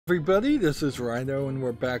Everybody, this is Rydo and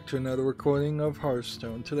we're back to another recording of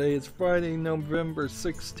Hearthstone. Today is Friday, November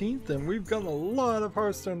 16th, and we've got a lot of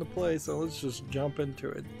Hearthstone to play, so let's just jump into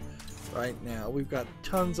it right now. We've got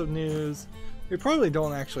tons of news. We probably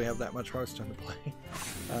don't actually have that much Hearthstone to play,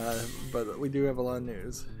 but we do have a lot of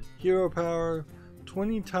news. Hero power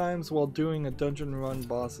 20 times while doing a dungeon run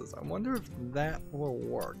bosses. I wonder if that will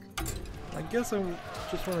work. I guess I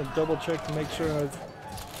just want to double check to make sure I've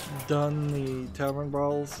done the tavern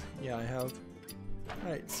brawls. Yeah, I have.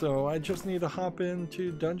 Alright, so I just need to hop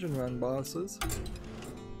into dungeon run bosses.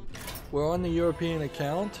 We're on the European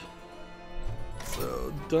account,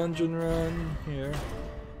 so dungeon run here.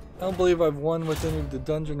 I don't believe I've won with any of the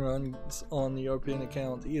dungeon runs on the European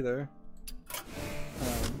account either.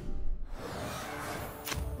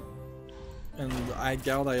 And I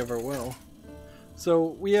doubt I ever will.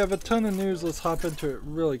 So we have a ton of news. Let's hop into it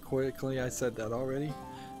really quickly. I said that already.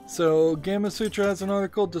 So Gamma Sutra has an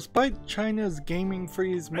article: despite China's gaming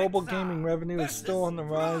freeze, mobile gaming revenue is still on the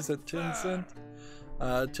rise at Tencent.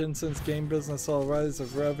 Tencent's game business saw a rise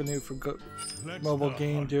of revenue from mobile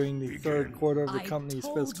game during the third quarter of the company's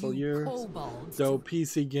fiscal year, though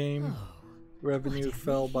PC game revenue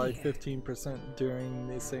fell by 15% during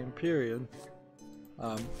the same period.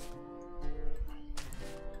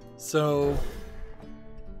 So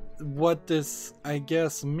what this, I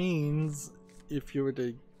guess, means, if you were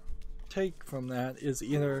to take from that, is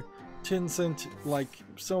either Tencent, like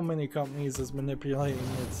so many companies, is manipulating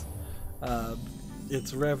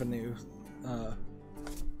its revenue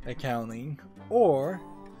accounting, or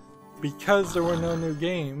because there were no new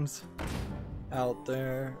games out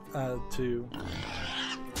there to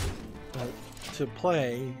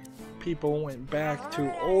play, people went back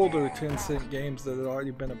to older Tencent games that had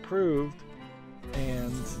already been approved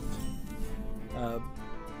and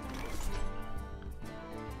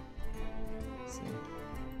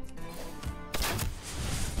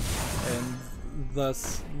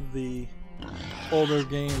thus the older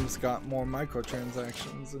games got more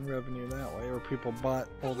microtransactions and revenue that way, or people bought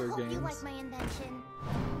older games. Like my invention.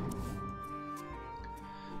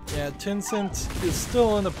 Yeah, Tencent is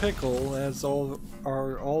still in a pickle, as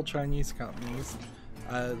are all Chinese companies.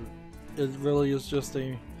 It really is just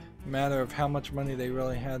a matter of how much money they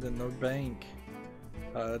really had in their bank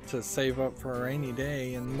to save up for a rainy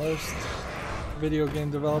day, and most video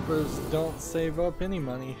game developers don't save up any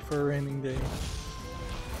money for a rainy day.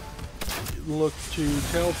 Look to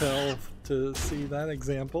Telltale to see that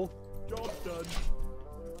example. Job done.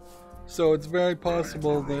 So it's very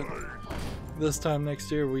possible that this time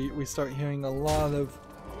next year we start hearing a lot of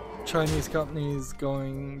Chinese companies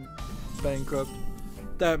going bankrupt.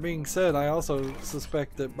 That being said, I also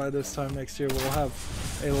suspect that by this time next year we'll have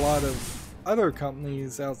a lot of other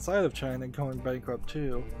companies outside of China going bankrupt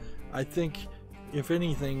too. I think, if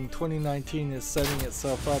anything, 2019 is setting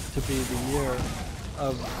itself up to be the year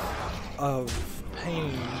of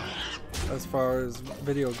pain as far as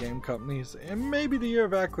video game companies, and maybe the year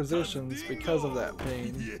of acquisitions because of that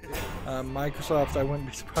pain. Microsoft, I wouldn't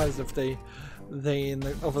be surprised if they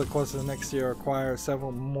over the course of the next year acquire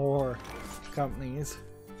several more companies.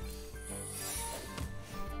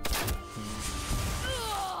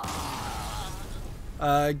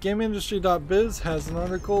 GameIndustry.biz has an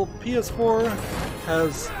article. PS4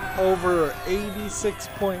 has over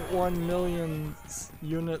 86.1 million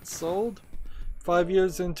units sold. 5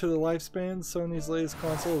 years into the lifespan, Sony's latest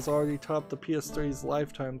console has already topped the PS3's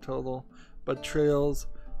lifetime total, but trails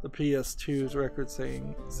the PS2's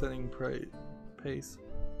record-setting pace.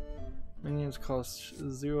 Minions cost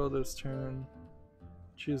 0 this turn.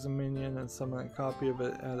 Choose a minion and summon a copy of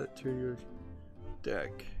it, add it to your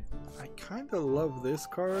deck. I kinda love this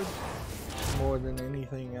card more than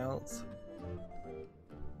anything else.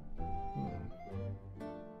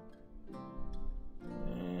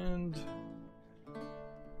 And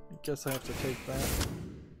I guess I have to take that.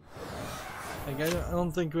 Like, I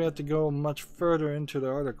don't think we have to go much further into the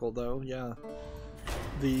article though. Yeah,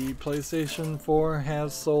 the PlayStation 4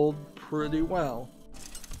 has sold pretty well.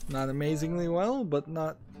 Not amazingly well, but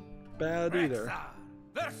not bad either.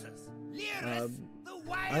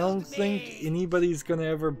 I don't think anybody's gonna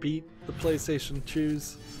ever beat the PlayStation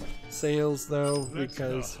 2's sales though,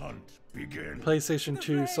 because PlayStation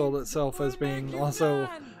 2 sold itself as being also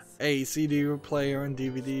a CD player and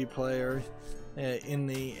DVD player in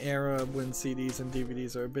the era when CDs and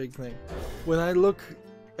DVDs are a big thing. When I look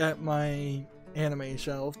at my anime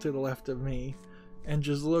shelf to the left of me and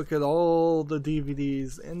just look at all the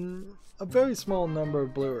DVDs and a very small number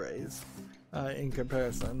of Blu-rays in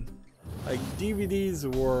comparison, like, DVDs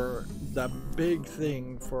were the big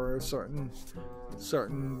thing for a certain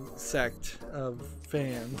certain sect of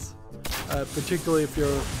fans, particularly if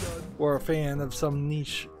you're a fan of some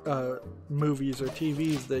niche movies or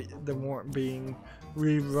TVs that weren't being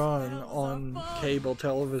rerun on cable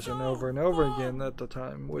television over and over again at the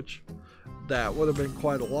time, which that would have been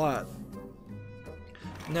quite a lot.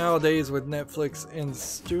 Nowadays with Netflix and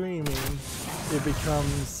streaming, it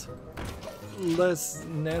becomes less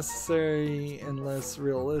necessary and less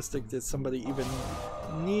realistic that somebody even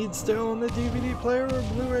needs to own a DVD player or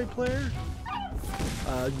Blu-ray player.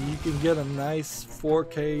 You can get a nice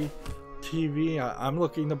 4K TV. I'm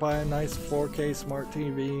looking to buy a nice 4K smart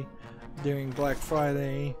TV during Black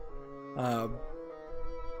Friday.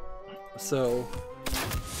 So,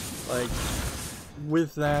 like,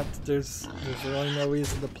 with that, there's really no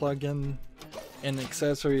reason to plug in an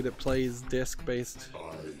accessory that plays disc-based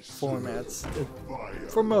formats.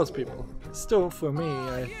 For most people. Still, for me,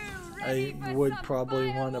 I would probably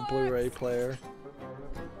want a Blu-ray player.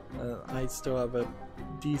 I still have a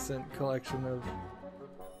decent collection of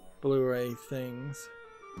Blu-ray things.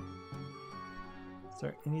 Is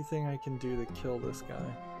there anything I can do to kill this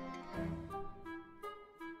guy?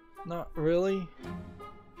 Not really.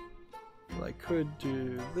 But I could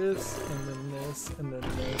do this, and then this, and then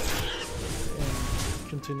this, and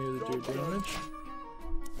continue to do damage.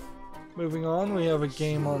 Moving on, we have a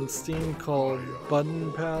game on Steam called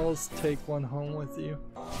Button Pals, Take One Home With You.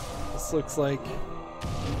 This looks like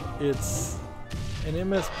it's an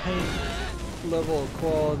MS Paint level of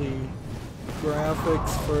quality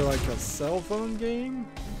graphics for like a cell phone game.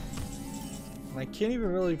 And I can't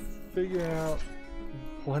even really figure out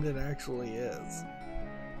what it actually is.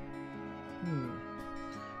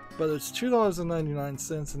 But it's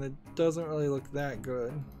 $2.99 and it doesn't really look that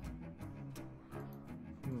good.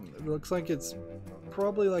 It looks like it's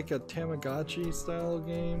probably like a Tamagotchi style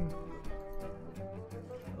game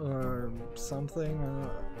or something.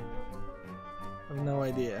 I have no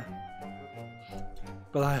idea.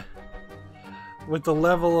 But with the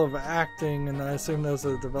level of acting, and I assume those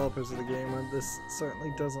are the developers of the game, this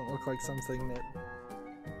certainly doesn't look like something that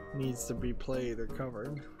needs to be played or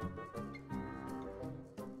covered.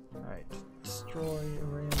 Alright, destroy a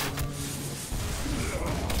random enemy.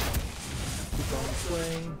 Keep on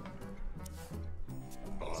playing.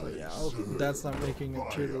 So yeah, that's not making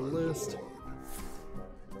it to the list.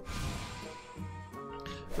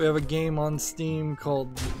 We have a game on Steam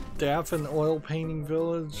called Daffin Oil Painting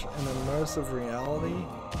Village and Immersive Reality.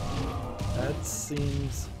 That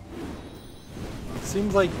seems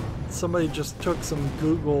like somebody just took some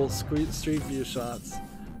Google Street View shots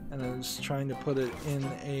and is trying to put it in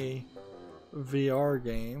a VR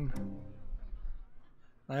game.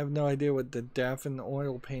 I have no idea what the Daffin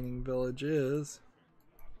Oil Painting Village is.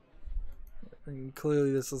 And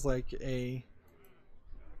clearly this is like a...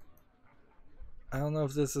 I don't know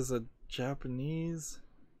if this is a Japanese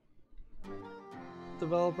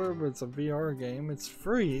developer, but it's a VR game. It's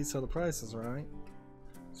free, so the price is right.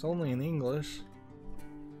 It's only in English.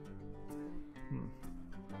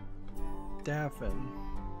 Daffin.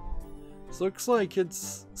 This looks like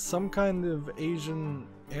it's some kind of Asian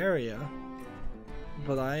area,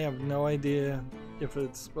 but I have no idea if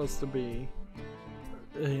it's supposed to be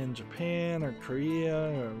in Japan or Korea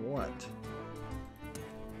or what.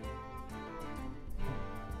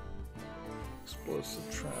 Explosive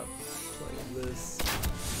trap. Play this.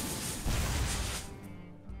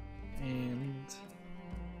 And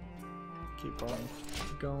keep on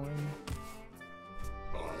going.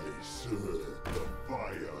 I serve the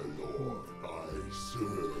Fire Lord. I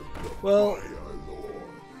serve the Well, Fire Lord.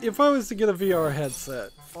 If I was to get a VR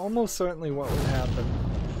headset, almost certainly what would happen.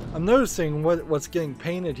 I'm noticing what's getting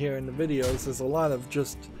painted here in the videos is a lot of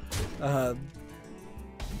just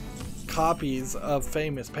copies of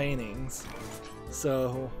famous paintings.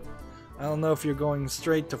 So I don't know if you're going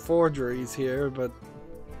straight to forgeries here, but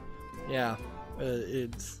yeah,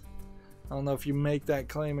 it's... I don't know if you make that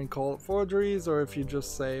claim and call it forgeries, or if you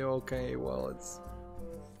just say, okay, well,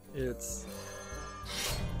 it's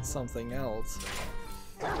something else.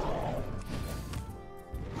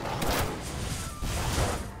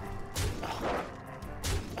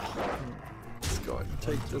 Let's go ahead and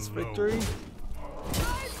take this victory.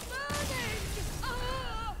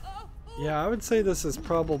 Yeah, I would say this is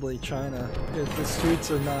probably China. The streets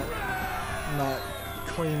are not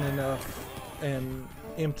clean enough and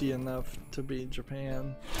empty enough to be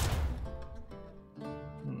Japan.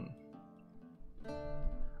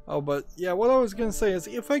 Oh, but yeah, what I was gonna say is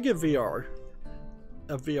if I get a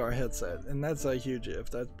VR headset, and that's a huge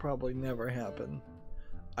if, that'd probably never happen,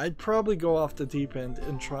 I'd probably go off the deep end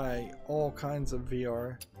and try all kinds of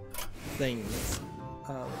VR things.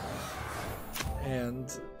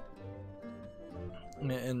 and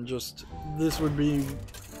just this would be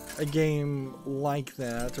a game like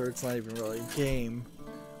that, or it's not even really a game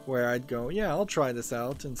where I'd go, yeah, I'll try this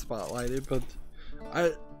out and spotlight it. But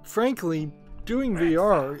frankly, doing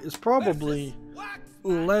VR is probably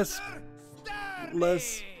less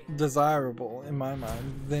desirable in my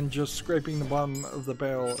mind than just scraping the bottom of the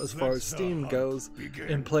barrel as far as Steam goes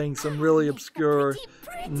and playing some really obscure,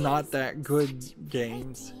 not that good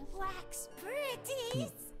games.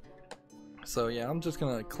 So yeah, I'm just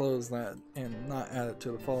gonna close that and not add it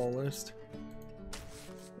to the follow list.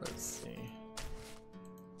 Let's see.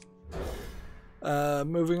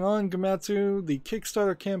 Moving on, Gamatsu, the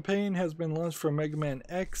Kickstarter campaign has been launched for Mega Man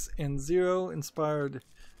X and Zero inspired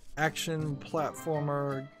action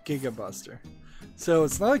platformer Gigabuster. So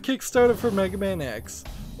it's not a Kickstarter for Mega Man X,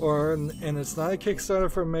 and it's not a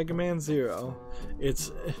Kickstarter for Mega Man Zero.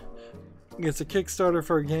 It's a Kickstarter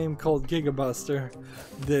for a game called Gigabuster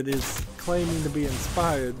that is claiming to be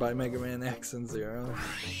inspired by Mega Man X and Zero.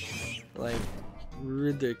 Like,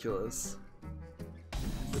 ridiculous.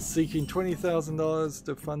 It's seeking $20,000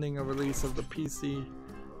 to funding a release of the PC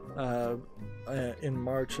in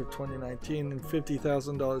March of 2019 and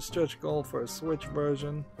 $50,000 stretch goal for a Switch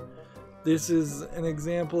version. This is an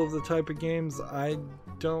example of the type of games I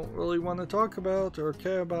don't really want to talk about or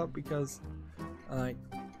care about because, like,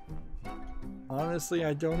 honestly,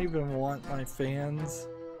 I don't even want my fans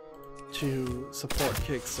to support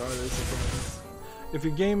Kickstarters of games. If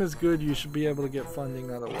your game is good, you should be able to get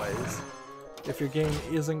funding other ways. If your game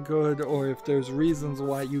isn't good, or if there's reasons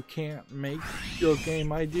why you can't make your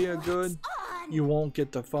game idea good, you won't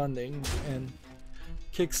get the funding, and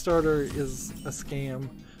Kickstarter is a scam.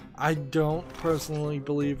 I don't personally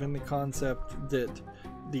believe in the concept that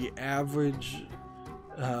the average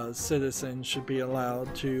citizen should be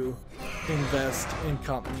allowed to invest in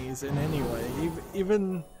companies in any way,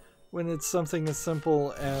 even when it's something as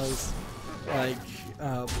simple as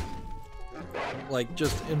like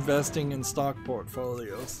just investing in stock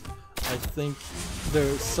portfolios. I think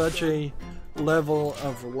there's such a level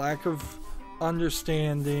of lack of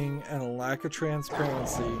understanding and a lack of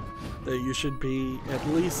transparency that you should be at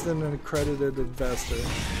least an accredited investor.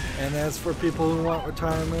 And as for people who want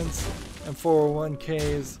retirements and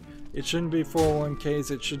 401ks, it shouldn't be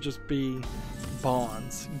 401ks, it should just be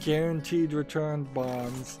bonds, guaranteed return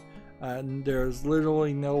bonds. And there's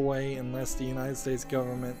literally no way, unless the United States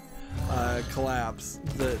government collapse,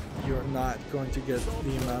 that you're not going to get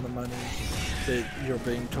the amount of money that you're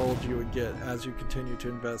being told you would get as you continue to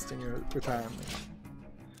invest in your retirement.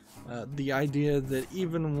 The idea that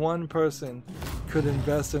even one person could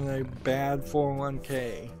invest in a bad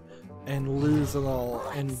 401k and lose it all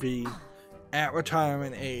and be at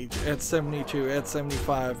retirement age, at 72, at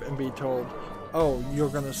 75, and be told, oh, you're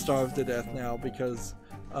gonna starve to death now because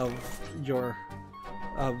of your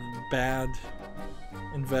bad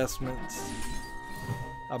investments,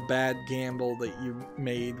 a bad gamble that you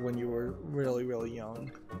made when you were really, really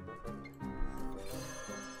young.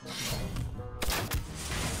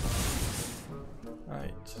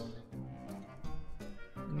 Alright.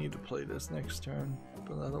 I need to play this next turn,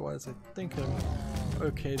 but otherwise I think I'm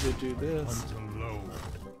okay to do this.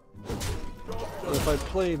 But if I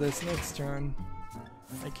play this next turn,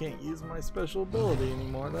 I can't use my special ability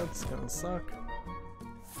anymore. That's gonna suck.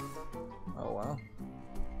 Oh wow.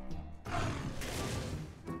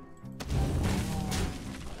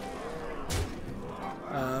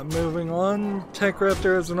 Moving on,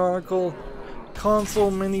 TechRaptor has an article.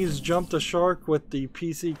 Console minis jumped the shark with the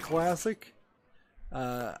PC Classic.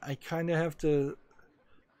 I kind of have to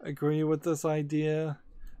agree with this idea.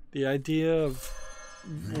 The idea of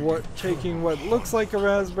taking what looks like a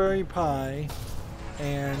Raspberry Pi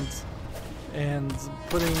and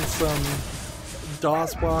putting some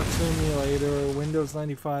DOSBox emulator or Windows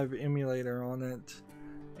 95 emulator on it,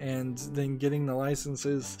 and then getting the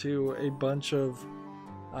licenses to a bunch of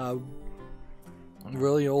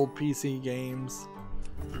really old PC games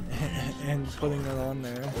and putting it on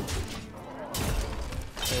there.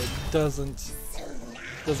 It doesn't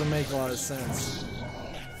make a lot of sense,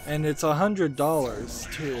 and it's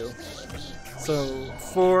 $100 too. So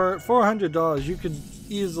for $400, you could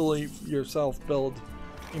easily yourself build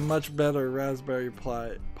a much better Raspberry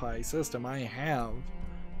Pi system. I have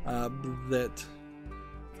that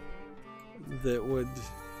would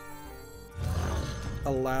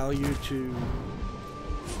allow you to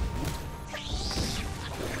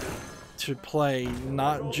play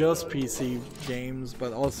not just PC games,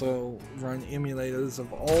 but also run emulators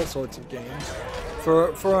of all sorts of games.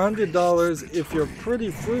 For $100, if you're pretty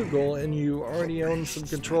frugal and you already own some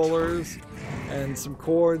controllers and some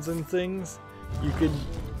cords and things, you could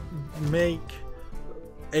make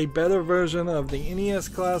a better version of the NES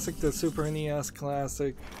Classic, the Super NES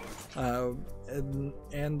Classic, and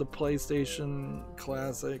the PlayStation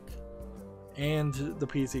Classic, and the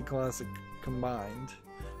PC Classic combined,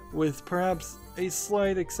 with perhaps a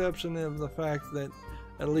slight exception of the fact that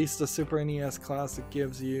at least the Super NES Classic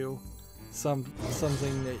gives you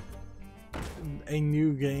something that a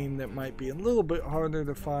new game that might be a little bit harder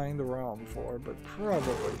to find a ROM for, but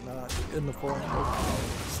probably not in the form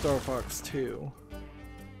of Star Fox 2.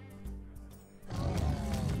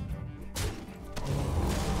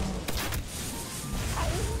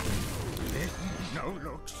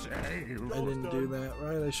 I didn't do that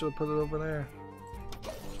right. I should have put it over there.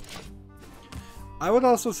 I would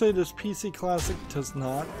also say this PC Classic does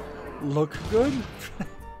not look good.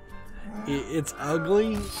 It's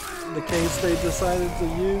ugly, the case they decided to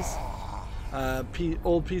use.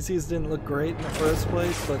 Old PCs didn't look great in the first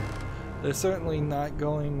place, but they're certainly not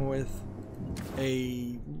going with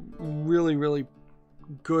a really, really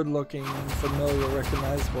good looking, familiar,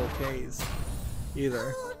 recognizable case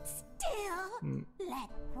either. Hold still. Let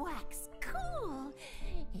wax cool.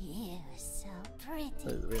 You're so pretty.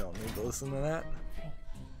 We don't need to listen to that.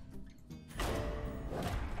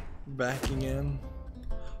 Backing in.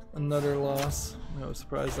 Another loss. No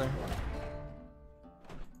surprise there.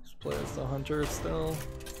 Let's play as the hunter still.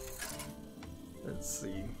 Let's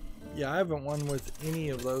see. Yeah, I haven't won with any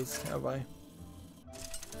of those, have I?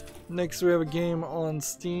 Next we have a game on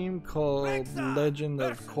Steam called Legend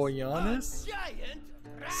of Koyanis.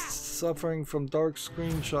 Suffering from dark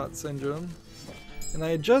screenshot syndrome. And I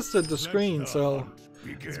adjusted the screen so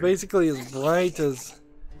it's basically as bright as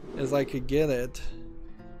I could get it.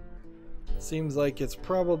 Seems like it's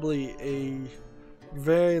probably a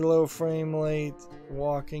very low frame rate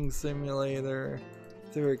walking simulator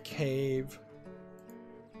through a cave.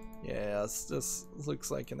 Yeah, this looks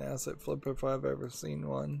like an asset flipper if I've ever seen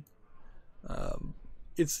one.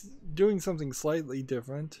 It's doing something slightly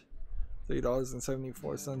different.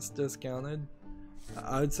 $3.74 discounted.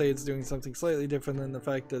 I would say it's doing something slightly different than the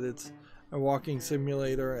fact that it's a walking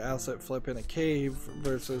simulator asset flip in a cave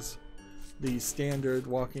versus the standard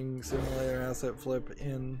walking simulator asset flip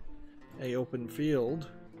in a open field.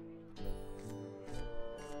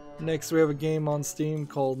 Next we have a game on Steam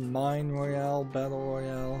called Mine Royale Battle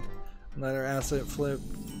Royale. Another asset flip,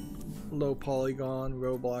 low polygon,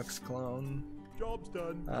 Roblox clone. Job's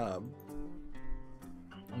done.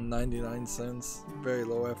 99 cents, very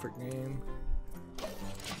low effort game.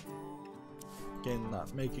 Again,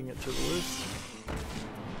 not making it to the list.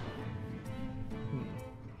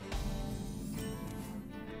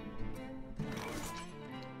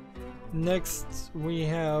 Next we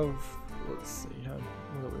have, let's see,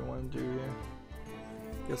 what do we want to do here?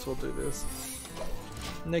 Guess we'll do this.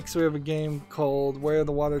 Next we have a game called Where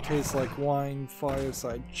the Water Tastes Like Wine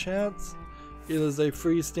Fireside Chats. It is a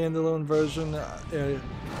free standalone version,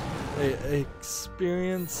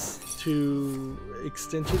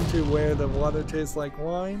 extension to Where the Water Tastes Like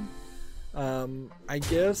Wine. I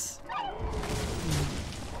guess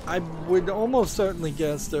I would almost certainly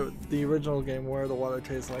guess that the original game Where the Water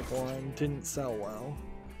Tastes Like Wine didn't sell well,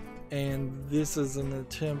 and this is an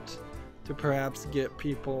attempt to perhaps get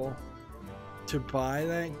people to buy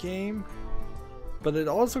that game. But it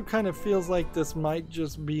also kind of feels like this might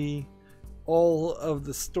just be all of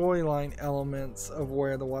the storyline elements of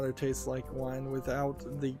Where the Water Tastes Like Wine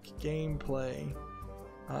without the gameplay.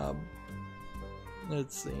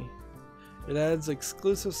 Let's see. It adds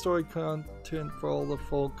exclusive story content for all the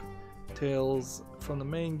folk tales from the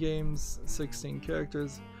main game's 16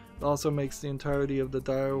 characters. It also makes the entirety of the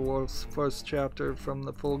Dire Wolf's first chapter from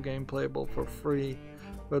the full game playable for free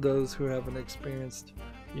for those who haven't experienced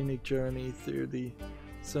a unique journey through the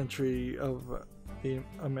century of the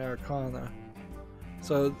Americana.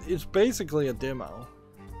 So it's basically a demo.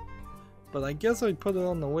 But I guess I'd put it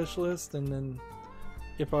on the wish list, and then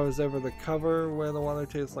if I was ever to cover Where the Water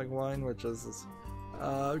Tastes Like Wine, which is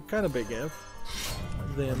kind of big if,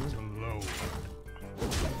 then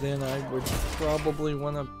I would probably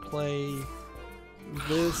want to play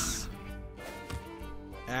this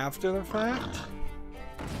after the fact.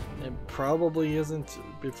 It probably isn't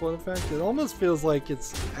before the fact. It almost feels like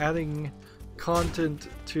it's adding content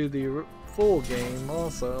to the full game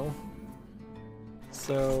also.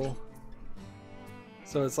 So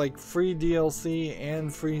it's like free DLC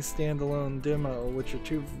and free standalone demo, which are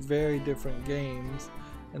two very different games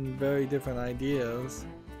and very different ideas.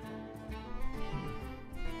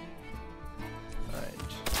 Alright.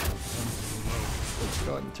 Let's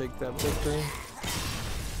go ahead and take that victory.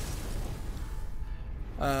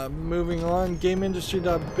 Moving on,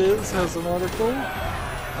 GameIndustry.biz has an article.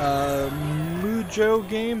 Mujo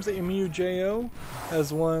Games, MUJO,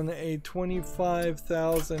 has won a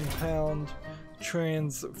 £25,000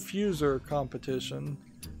 transfuser competition.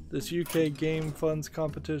 This UK game funds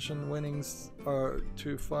competition winnings are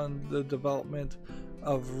to fund the development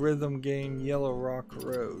of rhythm game Yellow Rock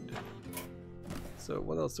Road. So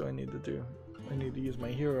what else do I need to do? I need to use my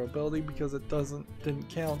hero ability because it didn't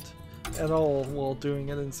count at all while doing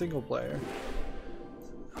it in single player.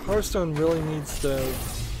 Hearthstone really needs to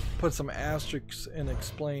put some asterisks and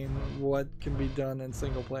explain what can be done in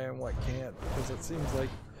single player and what can't, because it seems like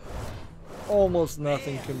almost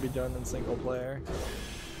nothing can be done in single player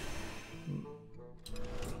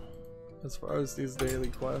as far as these daily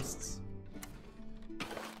quests.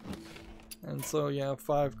 And so yeah,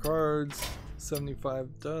 5 cards,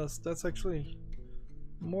 75 dust. That's actually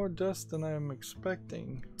more dust than I'm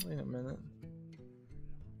expecting. Wait a minute.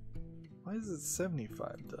 Why is it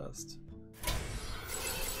 75 dust?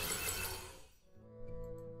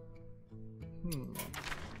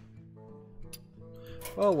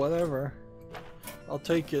 Well, whatever. I'll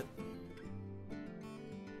take it.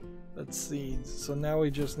 Let's see. So now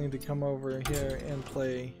we just need to come over here and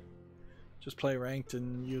play ranked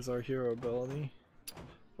and use our hero ability.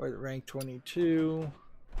 We're at rank 22.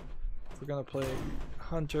 If we're gonna play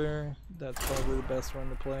Hunter, that's probably the best one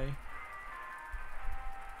to play.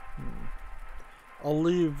 I'll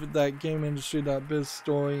leave that GameIndustry.biz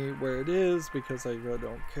story where it is because I really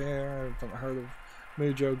don't care. I haven't heard of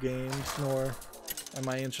Mujo Games, nor am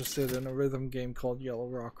I interested in a rhythm game called Yellow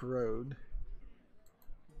Rock Road.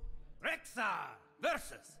 Let's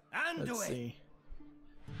see.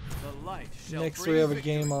 Next we have a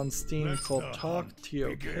game on Steam called Talk,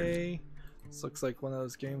 T-O-K. This looks like one of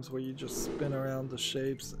those games where you just spin around the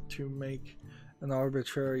shapes to make an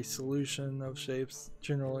arbitrary solution of shapes,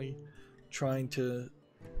 generally trying to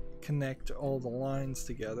connect all the lines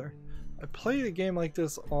together. I played a game like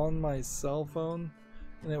this on my cell phone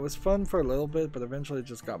and it was fun for a little bit, but eventually it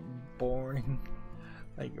just got boring.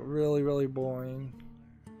 Like really boring.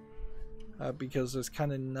 Because there's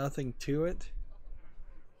kind of nothing to it.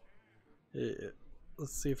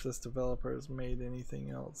 Let's see if this developer has made anything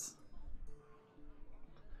else.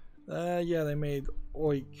 Yeah, they made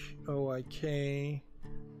Oik, O-I-K,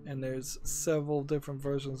 and there's several different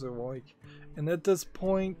versions of Oik. And at this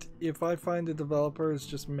point, if I find a developer is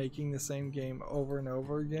just making the same game over and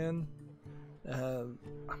over again, I'm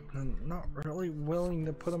not really willing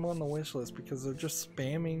to put them on the wish list because they're just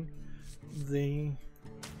spamming the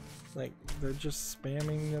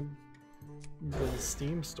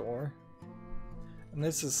Steam store. And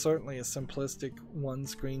this is certainly a simplistic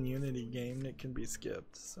one-screen Unity game that can be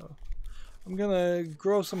skipped. So I'm gonna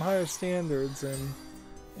grow some higher standards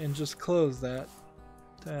and just close that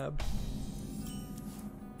tab.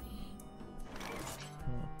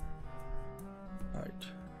 Alright.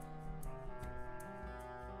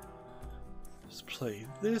 Just play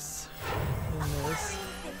this and this.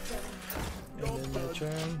 And then my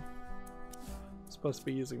turn. Supposed to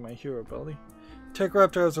be using my hero ability.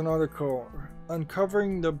 TechRaptor has an article,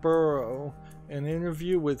 Uncovering the Burrow, an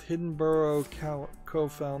interview with Hidden Burrow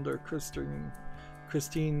co-founder Christine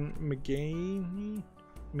McGahey,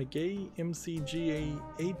 M-C-G-A-H-H-E-Y.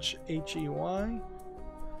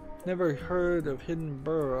 Never heard of Hidden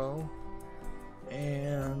Burrow,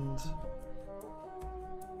 and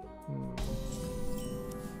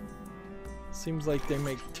seems like they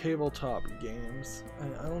make tabletop games.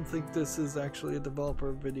 I don't think this is actually a developer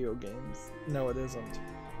of video games. No, it isn't.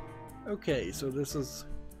 Okay, so this is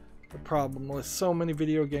the problem with so many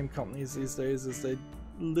video game companies these days, is they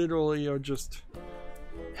literally are just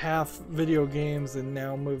half video games and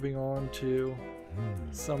now moving on to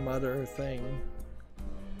some other thing.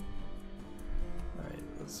 Alright,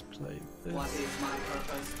 let's play this. What is my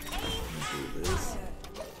purpose? Do this.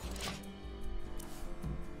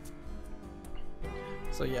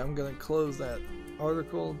 So yeah, I'm gonna close that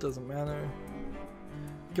article, doesn't matter.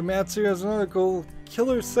 Gamatsu has an article,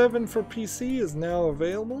 Killer 7 for PC is now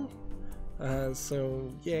available.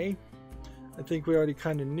 So yay. I think we already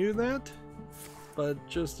kind of knew that, but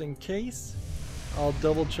just in case, I'll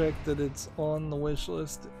double check that it's on the wish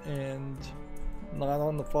list and not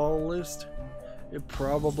on the follow list. It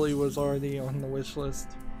probably was already on the wish list.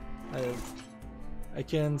 I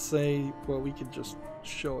can say, well, we could just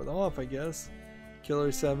show it off, I guess.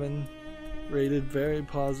 Killer 7 rated very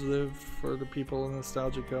positive for the people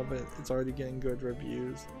nostalgic of it. It's already getting good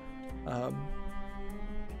reviews.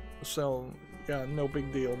 So yeah, no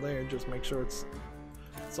big deal there. Just make sure it's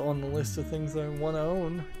on the list of things I want to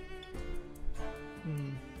own.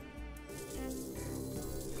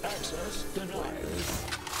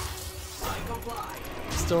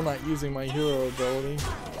 Still not using my hero ability.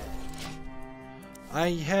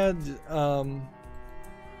 I had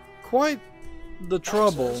quite the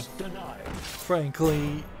trouble,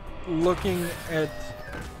 frankly, looking at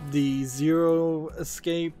the Zero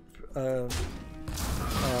Escape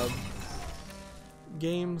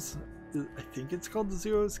games. I think it's called the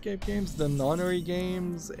Zero Escape games, the Nonary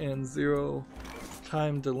games, and Zero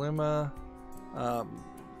Time Dilemma.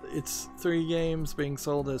 It's 3 games being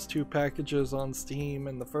sold as 2 packages on Steam,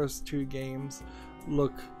 and the first 2 games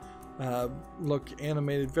look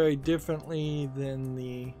animated very differently than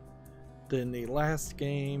the last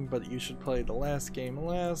game, but you should play the last game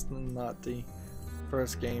last and not the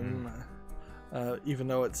first game, even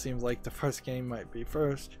though it seems like the first game might be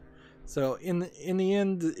first. So in the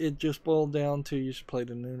end, it just boiled down to you should play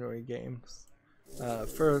the Nunari games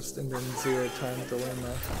first, and then Zero Time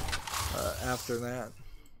Dilemma after that.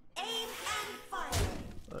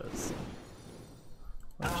 Let's see.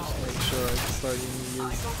 I'll just make sure I'm starting to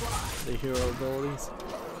use the hero abilities.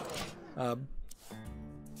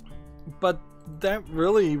 But that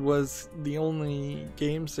really was the only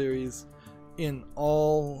game series in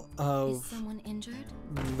all of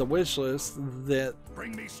the wish list that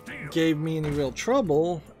gave me any real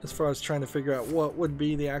trouble as far as trying to figure out what would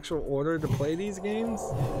be the actual order to play these games.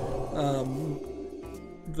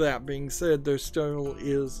 That being said, there still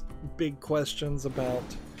is big questions about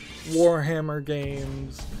Warhammer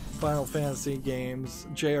games, Final Fantasy games,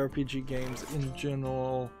 JRPG games in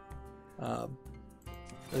general.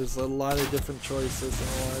 There's a lot of different choices and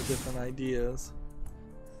a lot of different ideas.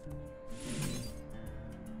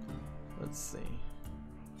 Let's see.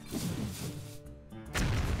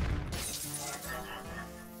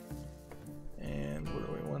 And what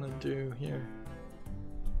do we want to do here?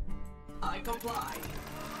 I comply.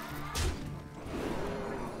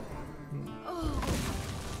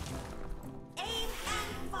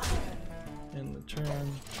 In the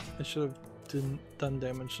turn, I should have done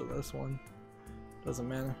damage to this one. Doesn't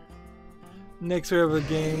matter. Next we have a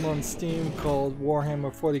game on Steam called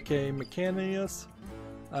Warhammer 40k Mechanius.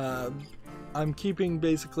 I'm keeping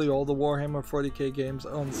basically all the Warhammer 40k games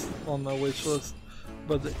on the wish list,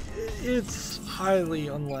 but it's highly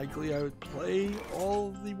unlikely I would play all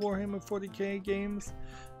of the Warhammer 40k games.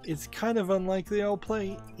 It's kind of unlikely I'll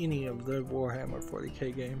play any of the Warhammer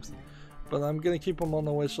 40k games, but I'm gonna keep them on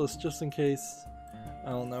the wish list just in case. I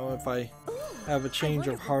don't know if I have a change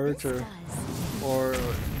of heart or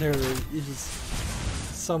there is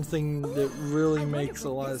something that really makes a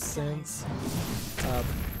lot of sense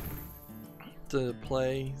to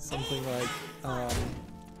play something like oh,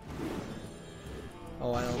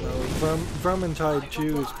 I don't know, Vermintide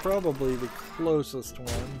 2 is probably the closest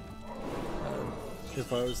one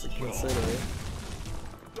if I was to consider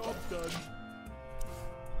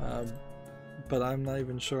it, but I'm not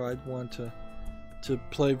even sure I'd want to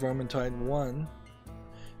play Vermintide 1.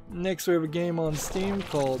 Next we have a game on Steam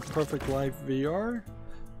called Perfect Life VR,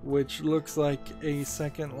 which looks like a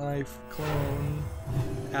Second Life clone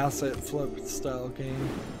asset flip style game.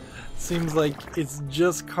 Seems like it's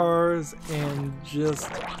just cars and just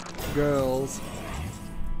girls.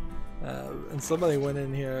 And somebody went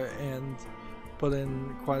in here and put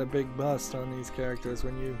in quite a big bust on these characters.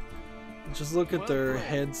 When you just look at their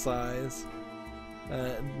head size,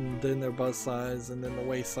 and then their bust size, and then the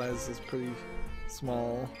waist size is pretty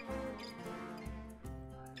small.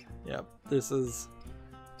 Yep, this is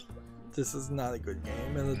not a good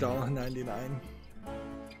game, and $1.99.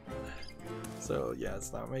 So yeah,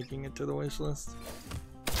 it's not making it to the wish list.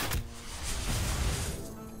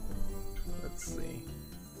 Let's see.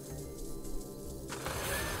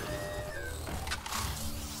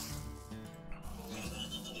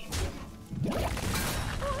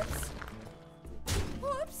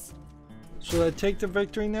 Should I take the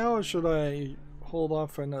victory now, or should I hold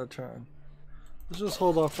off for another turn? Let's just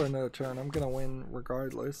hold off for another turn. I'm gonna win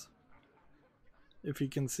regardless. If he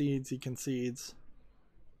concedes, he concedes.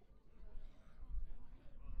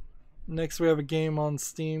 Next we have a game on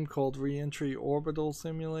Steam called Re-Entry Orbital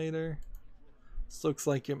Simulator. This looks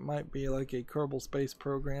like it might be like a Kerbal Space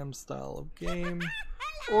Program style of game.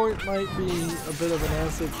 Or it might be a bit of an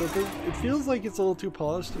asset flip. It feels like it's a little too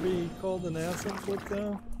polished to be called an asset flip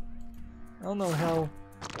though. I don't know how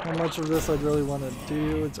much of this I'd really want to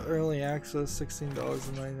do. It's early access,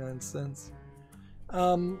 $16.99.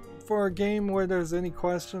 For a game where there's any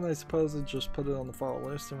question, I suppose I'd just put it on the follow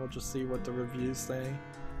list and we'll just see what the reviews say.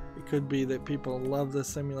 It could be that people love this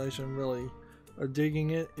simulation, really are digging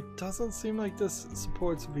it. It doesn't seem like this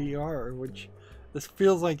supports VR, which this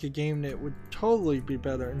feels like a game that would totally be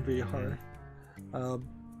better in VR.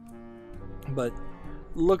 But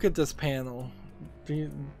look at this panel.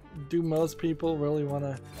 Do most people really want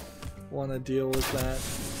to deal with that,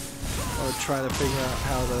 or try to figure out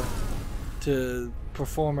how to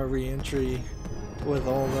perform a re-entry with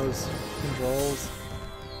all those controls?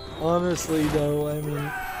 Honestly, though, I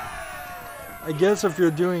mean, I guess if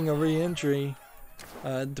you're doing a re-entry,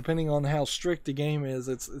 depending on how strict the game is,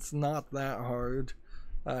 it's not that hard,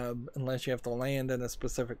 unless you have to land in a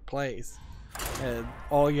specific place. And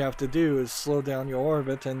all you have to do is slow down your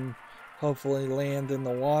orbit and hopefully land in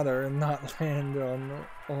the water and not land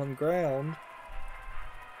on ground.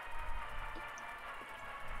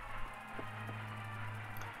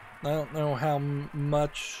 I don't know how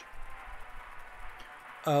much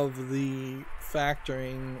of the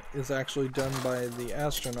factoring is actually done by the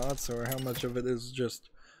astronauts, or how much of it is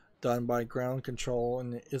just done by ground control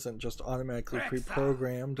and isn't just automatically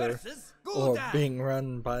pre-programmed, or being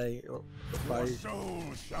run by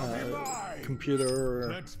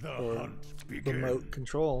computer or remote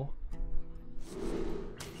control.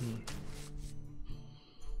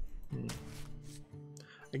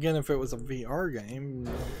 Again, if it was a VR game,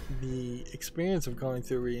 the experience of going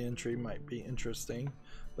through re-entry might be interesting,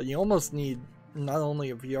 but you almost need not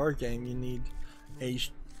only a VR game, you need a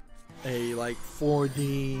like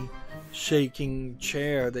 4D shaking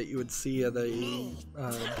chair that you would see at a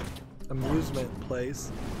amusement place,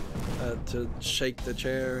 to shake the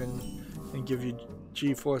chair and give you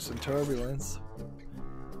G-force and turbulence.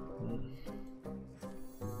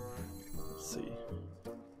 Let's see.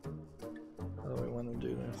 How do we want to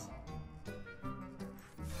do this?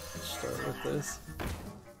 Let's start with this,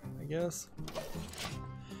 I guess.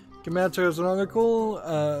 Komatsu has an article.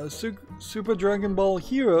 Super Dragon Ball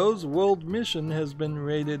Heroes World Mission has been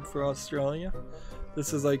rated for Australia.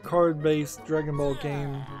 This is a card-based Dragon Ball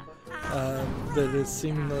game that is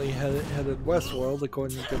seemingly headed westworld,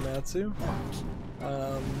 according to Komatsu.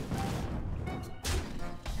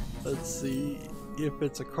 Let's see if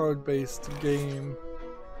it's a card-based game.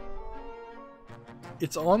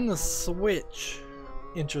 It's on the Switch,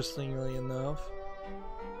 interestingly enough.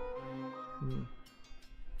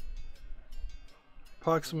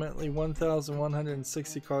 Approximately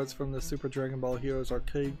 1,160 cards from the Super Dragon Ball Heroes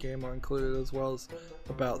arcade game are included, as well as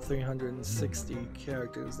about 360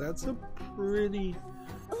 characters. That's a pretty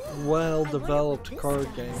well-developed card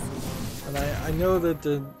game. And I know that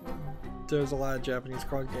there's a lot of Japanese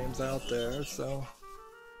card games out there, so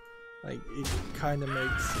like it kind of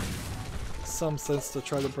makes some sense to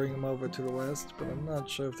try to bring them over to the West, but I'm not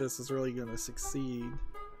sure if this is really going to succeed.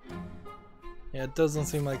 Yeah, it doesn't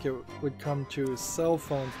seem like it would come to a cell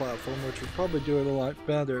phone platform, which would probably do it a lot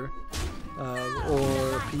better, or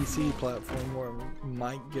a PC platform where it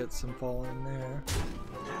might get some following there.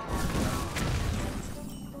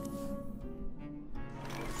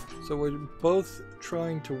 So we're both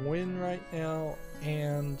trying to win right now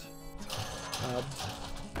and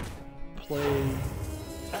play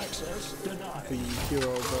the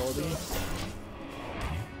hero ability.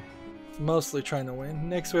 Mostly trying to win.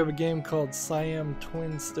 Next we have a game called Siam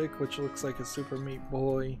Twin Stick, which looks like a Super Meat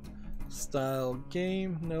Boy style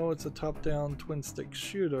game. No, it's a top-down twin stick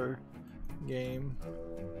shooter game.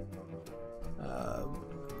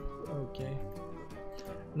 Okay.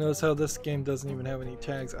 Notice how this game doesn't even have any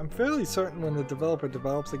tags. I'm fairly certain when the developer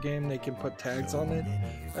develops a game they can put tags on it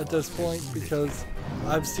at this point, because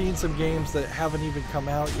I've seen some games that haven't even come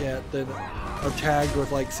out yet that are tagged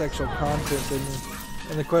with like sexual content in them.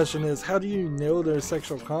 And the question is, how do you know there's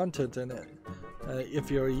sexual content in it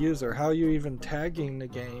if you're a user? How are you even tagging the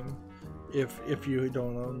game if you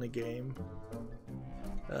don't own the game?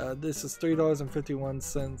 This is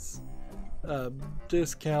 $3.51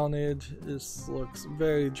 discounted. This looks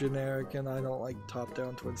very generic, and I don't like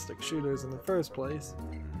top-down twin-stick shooters in the first place.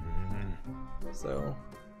 So,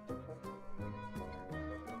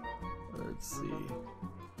 let's see.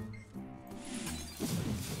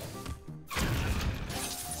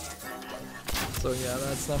 So yeah,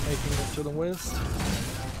 that's not making it to the West.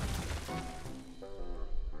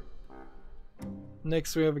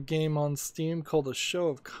 Next we have a game on Steam called A Show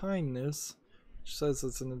of Kindness, which says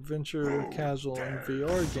it's an adventure, casual, and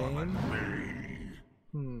VR game.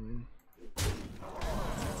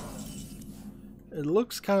 It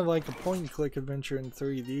looks kind of like a point-and-click adventure in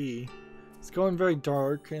 3D. It's going very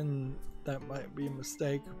dark, and that might be a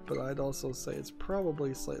mistake, but I'd also say it's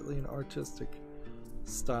probably slightly an artistic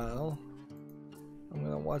style. I'm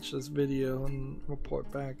gonna watch this video and report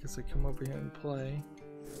back as I come over here and play.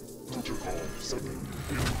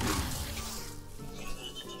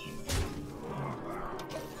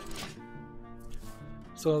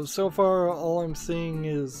 So far all I'm seeing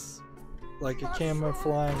is like a camera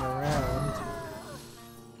flying around.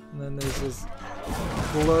 And then there's this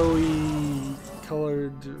glowy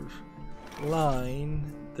colored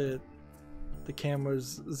line that the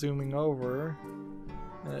camera's zooming over.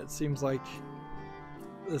 And it seems like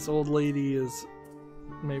this old lady is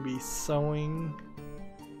maybe sewing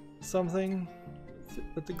something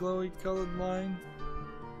with the glowy colored line.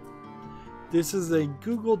 This is a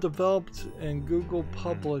Google developed and Google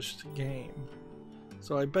published game.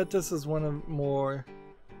 So I bet this is one of more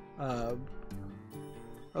of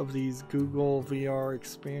these Google VR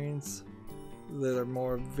experience that are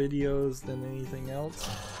more videos than anything else.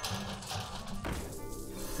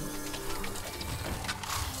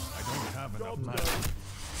 I don't have enough money.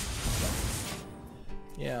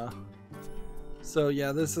 Yeah. So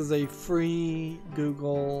yeah, this is a free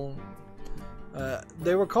Google.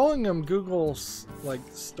 They were calling them Google's like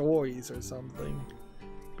stories or something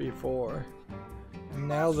before. And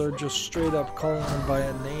now they're just straight up calling them by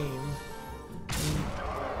a name.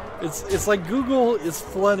 It's like Google is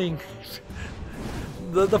flooding.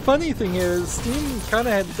 The funny thing is, Steam kind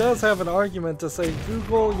of does have an argument to say,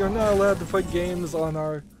 Google, you're not allowed to put games on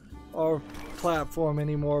our platform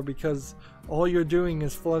anymore because all you're doing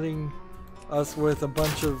is flooding us with a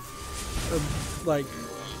bunch of like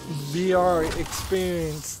VR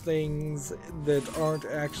experience things that aren't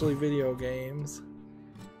actually video games.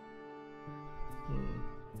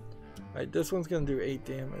 Alright, this one's gonna do 8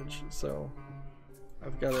 damage, so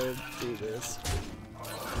I've gotta do this.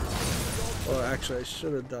 Well, actually I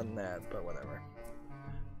should have done that, but whatever.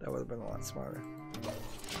 That would have been a lot smarter.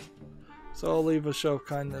 So I'll leave a show of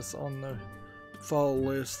kindness on the follow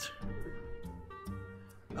list.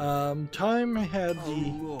 Time had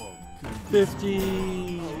the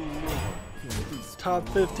 50 top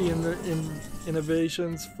 50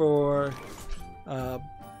 innovations for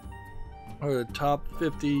or top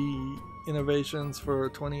 50 innovations for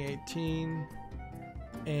 2018,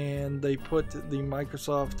 and they put the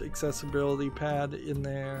Microsoft accessibility pad in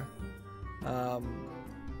there.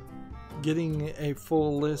 Getting a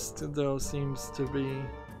full list though seems to be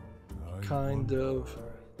kind of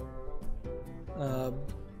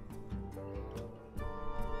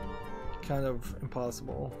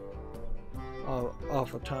impossible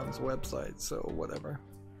off of Tom's website, so whatever.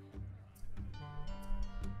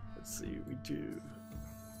 Let's see, we do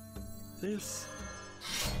this,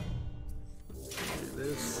 do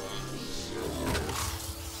this,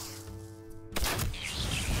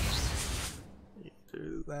 you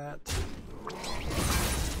do that,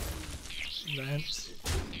 and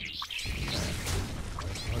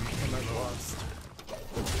I'm lost.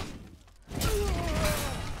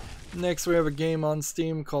 Next we have a game on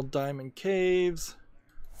Steam called Diamond Caves.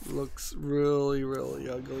 Looks really, really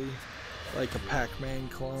ugly. Like a Pac-Man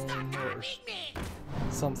clone or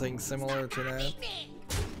something similar to that.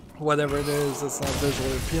 Whatever it is, it's not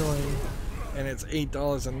visually appealing. And it's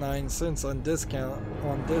 $8.09 on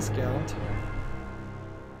discount.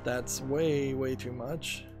 That's way, way too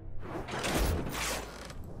much.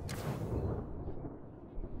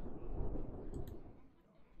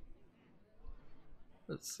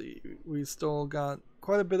 Let's see, we still got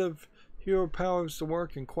quite a bit of hero powers to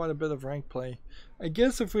work and quite a bit of rank play. I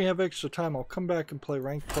guess if we have extra time, I'll come back and play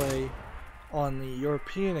rank play on the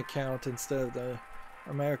European account instead of the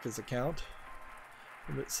America's account,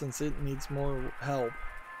 but since it needs more help.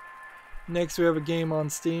 Next we have a game on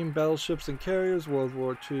Steam, Battleships and Carriers, World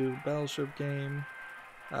War II battleship game.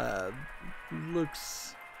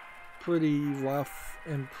 Looks pretty rough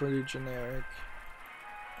and pretty generic.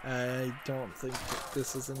 I don't think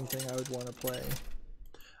this is anything I would want to play.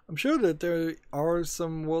 I'm sure that there are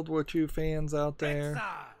some World War II fans out there,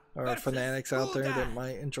 or fanatics out there that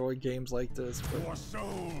might enjoy games like this, but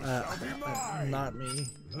not me.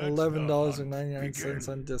 $11.99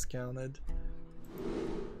 undiscounted.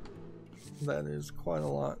 That is quite a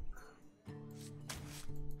lot.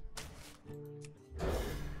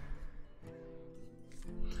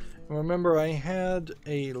 Remember, I had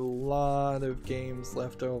a lot of games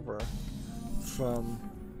left over from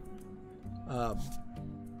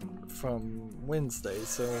Wednesday,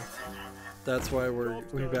 so that's why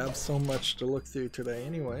we have so much to look through today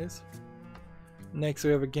anyways. Next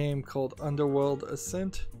we have a game called Underworld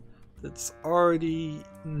Ascent that's already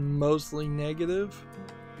mostly negative.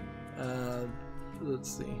 Let's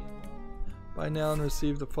see. Buy now and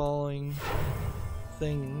receive the following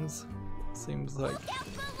things. Seems like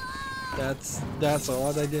that's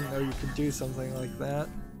odd. I didn't know you could do something like that.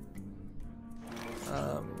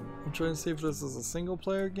 I'm trying to see if this is a single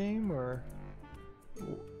player game or...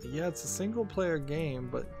 Yeah, it's a single player game,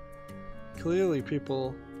 but clearly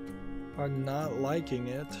people are not liking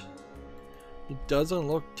it. it doesn't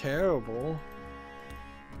look terrible.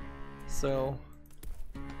 So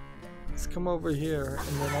let's come over here,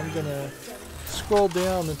 and then I'm gonna scroll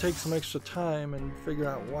down and take some extra time and figure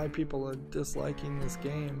out why people are disliking this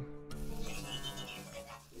game.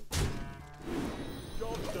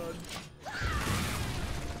 Job done.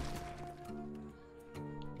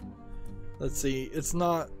 Let's see, it's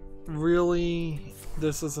not really,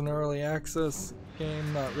 this is an early access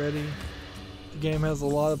game, not ready. The game has a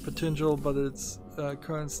lot of potential, but its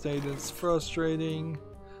current state is frustrating.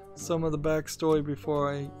 Some of the backstory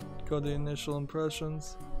before I go to initial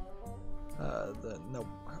impressions. Nope,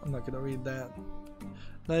 I'm not gonna read that.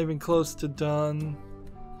 Not even close to done.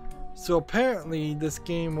 So apparently this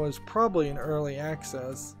game was probably in early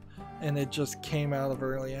access, and it just came out of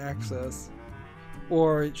early access.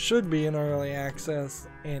 Or it should be in early access,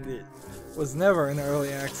 and it was never in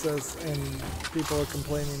early access, and people are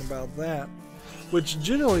complaining about that. Which,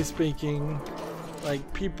 generally speaking,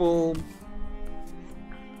 like, people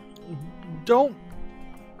don't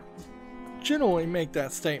generally make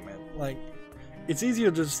that statement. Like, it's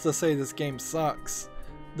easier just to say this game sucks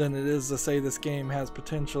than it is to say this game has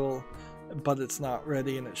potential, but it's not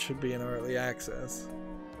ready and it should be in early access.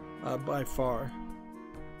 By far.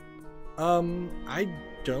 I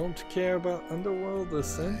don't care about Underworld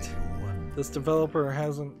Ascent. This developer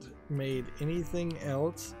hasn't made anything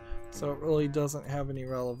else, so it really doesn't have any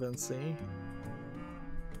relevancy.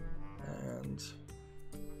 And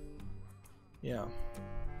yeah,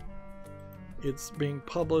 it's being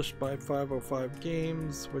published by 505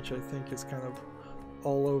 Games, which I think is kind of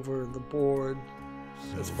all over the board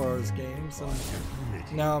as far as games.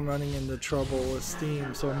 And now I'm running into trouble with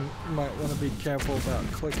Steam, so I might want to be careful about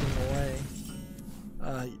clicking away.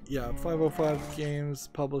 Yeah, 505 Games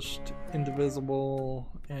published Indivisible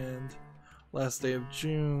and last day of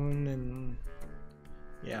June, and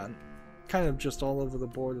yeah, kind of just all over the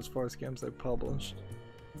board as far as games they published.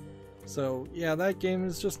 So yeah, that game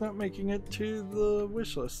is just not making it to the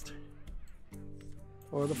wish list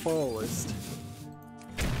or the follow list.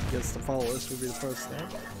 I guess the follow list would be the first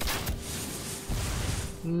step.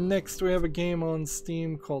 Next we have a game on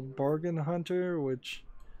Steam called Bargain Hunter, which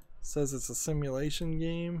says it's a simulation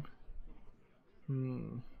game.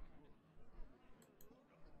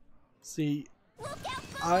 See,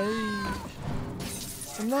 I'm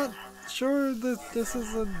not sure that this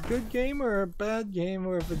is a good game or a bad game,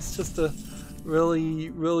 or if it's just a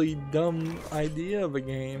really dumb idea of a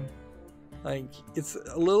game. Like, it's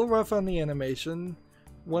a little rough on the animation.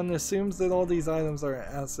 One assumes that all these items are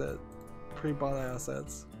pre-bought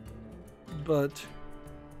assets, but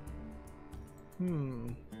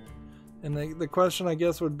and the question I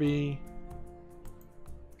guess would be,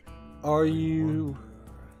 are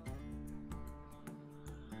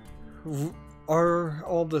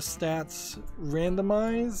all the stats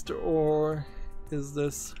randomized, or is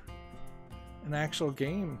this an actual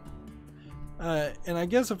game? And I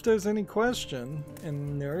guess if there's any question,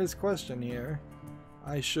 and there is question here,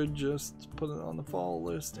 I should just put it on the follow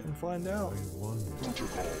list and find out.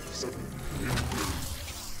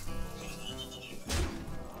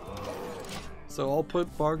 So I'll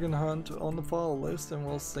put Bargain Hunt on the follow list and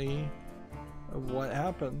we'll see what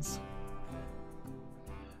happens.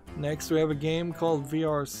 Next we have a game called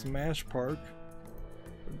VR Smash Park.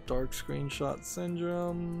 Dark Screenshot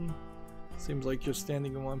Syndrome. Seems like you're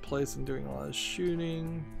standing in one place and doing a lot of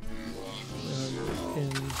shooting.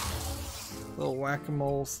 In little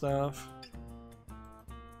whack-a-mole stuff.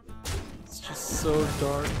 It's just so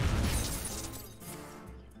dark.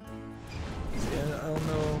 Yeah, I don't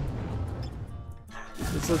know.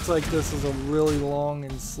 This looks like this is a really long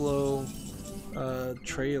and slow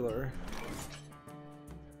trailer.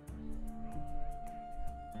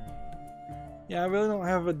 Yeah, I really don't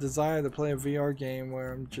have a desire to play a VR game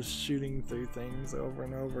where I'm just shooting through things over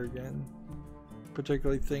and over again.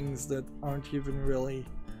 Particularly things that aren't even really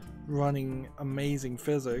running amazing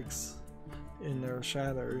physics in their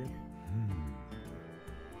shadow.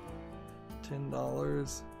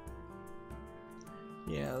 $10.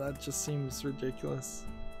 Yeah, that just seems ridiculous.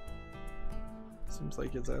 Seems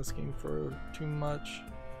like it's asking for too much.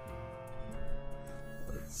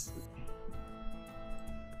 Let's see.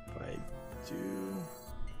 If I do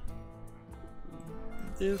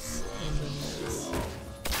this and then this.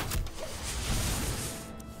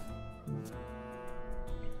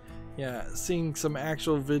 Yeah, seeing some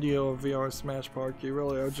actual video of VR Smash Park, you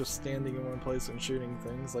really are just standing in one place and shooting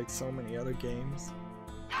things like so many other games.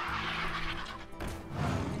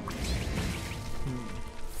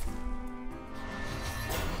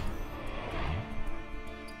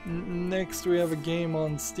 Next we have a game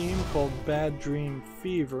on Steam called Bad Dream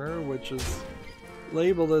Fever, which is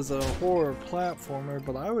labeled as a horror platformer,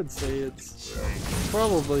 but I would say it's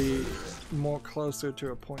probably more closer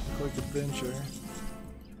to a point-and-click adventure.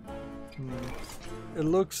 It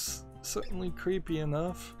looks certainly creepy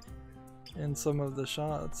enough in some of the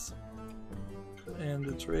shots, and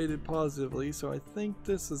it's rated positively, so I think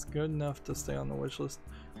this is good enough to stay on the wish list.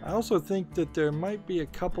 I also think that there might be a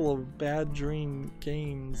couple of Bad Dream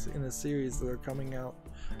games in a series that are coming out.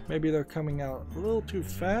 Maybe they're coming out a little too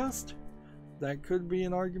fast. That could be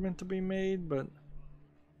an argument to be made, but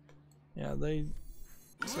yeah, they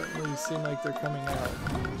certainly seem like they're coming out.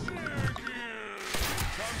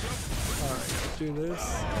 Alright, do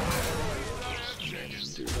this.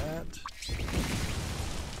 And do that.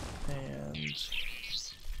 And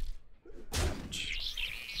that.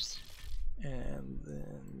 And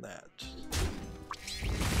then that.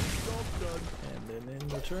 And then in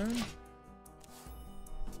the turn.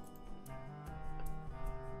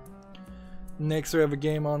 Next we have a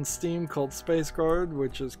game on Steam called Space Guard,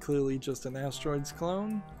 which is clearly just an Asteroids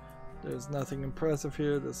clone. There's nothing impressive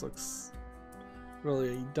here. This looks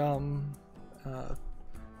really dumb.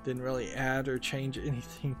 Didn't really add or change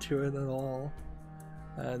anything to it at all.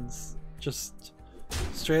 It's just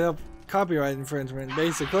straight up copyright infringement,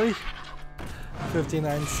 basically.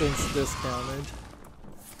 59 cents discounted.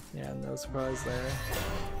 Yeah, no surprise there.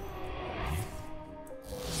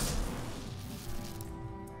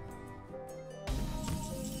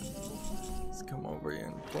 Let's come over here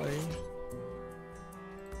and play.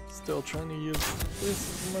 Still trying to use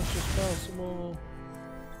this as much as possible.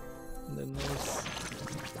 And then this.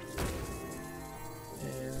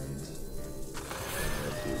 And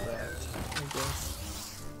I'll do that, I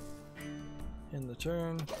guess. In the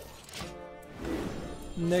turn.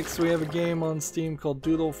 Next we have a game on Steam called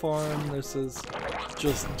Doodle Farm. This is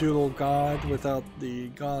just Doodle God without the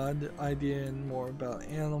God idea and more about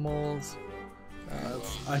animals.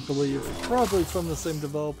 I believe probably from the same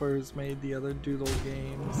developer who's made the other Doodle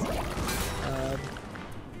games.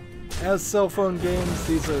 As cell phone games,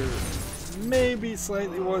 these are maybe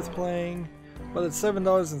slightly worth playing, but at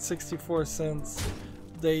 $7.64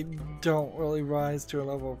 they don't really rise to a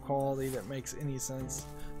level of quality that makes any sense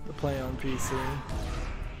to play on PC.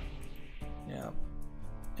 Yeah,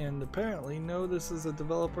 and apparently no, this is a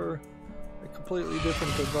developer, a completely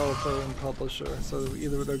different developer and publisher, so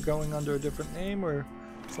either they're going under a different name or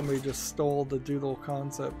somebody just stole the Doodle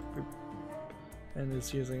concept and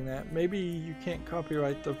is using that. Maybe you can't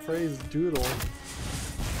copyright the phrase doodle.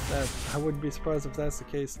 That I wouldn't be surprised if that's the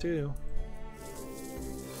case too.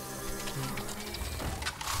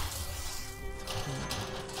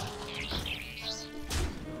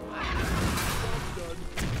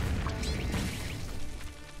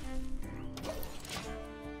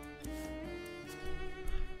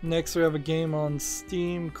 Next we have a game on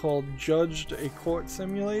Steam called Judged, a Court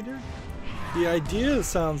Simulator. The idea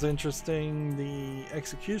sounds interesting, the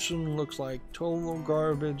execution looks like total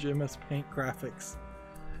garbage MS Paint graphics.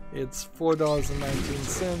 It's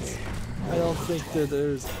 $4.19. I don't think that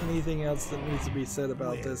there's anything else that needs to be said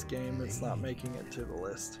about this game. It's not making it to the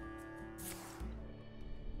list.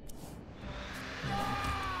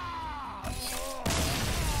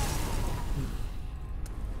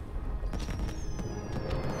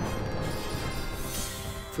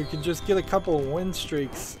 If we could just get a couple of win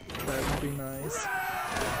streaks, that would be nice.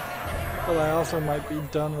 But I also might be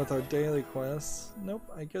done with our daily quests. Nope,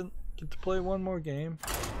 I get to play one more game.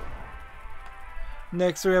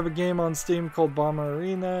 Next we have a game on Steam called Bomber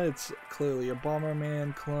Arena. It's clearly a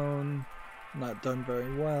Bomberman clone, not done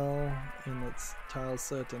very well in its tile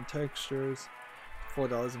set and textures.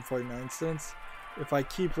 $4.49. If I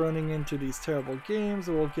keep running into these terrible games,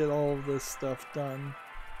 we'll get all of this stuff done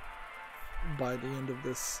by the end of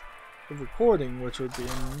this recording, which would be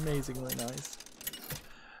amazingly nice.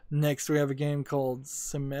 Next we have a game called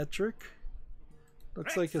Symmetric.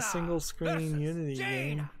 Looks like a single screen Unity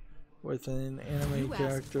game with an anime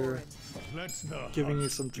character giving you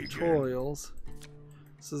some tutorials.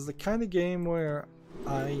 This is the kind of game where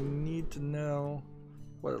I need to know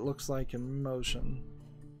what it looks like in motion.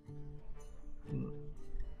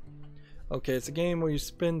 Okay, it's a game where you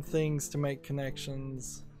spin things to make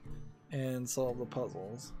connections and solve the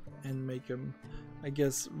puzzles and make them, I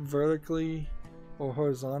guess, vertically or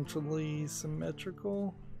horizontally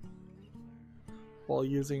symmetrical while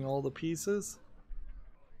using all the pieces.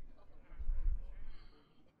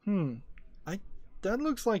 That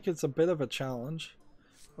looks like it's a bit of a challenge.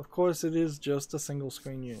 Of course it is just a single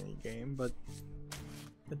screen Unity game, but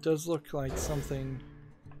it does look like something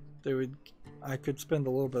I could spend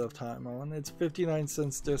a little bit of time on. It's 59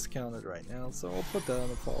 cents discounted right now, so I'll put that on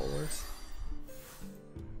the followers.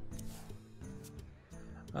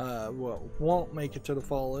 well, won't make it to the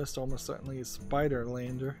fall list, almost certainly is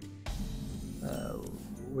Spiderlander,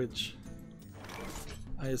 which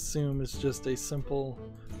I assume is just a simple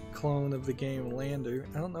clone of the game Lander.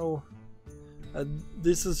 I don't know.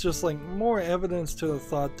 This is just like more evidence to the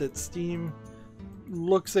thought that Steam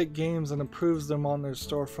looks at games and approves them on their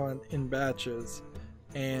storefront in batches,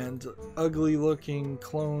 and ugly looking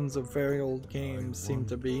clones of very old games seem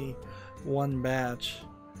to be one batch.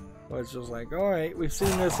 Where it's just like, alright, we've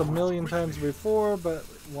seen this a million times before, but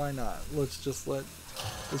why not? Let's just take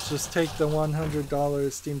the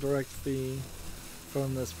 $100 Steam Direct fee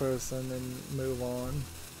from this person and move on.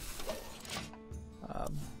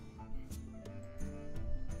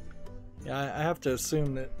 Yeah, I have to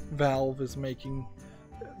assume that Valve is making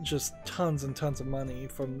just tons and tons of money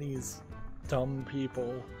from these dumb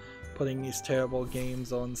people putting these terrible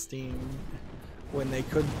games on Steam when they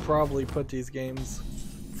could probably put these games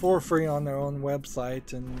for free on their own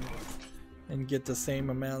website and get the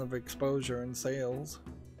same amount of exposure and sales.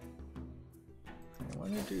 I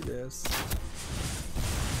want to do this,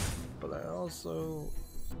 but I also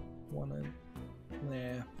want to.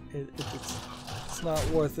 Nah, it's not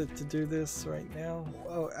worth it to do this right now.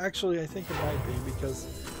 Oh, actually, I think it might be, because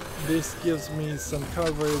this gives me some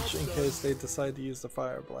coverage in case they decide to use the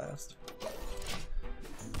Fire Blast.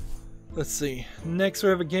 Let's see. Next, we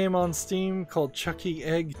have a game on Steam called Chucky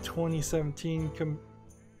Egg 2017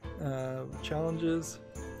 Challenges.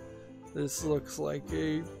 This looks like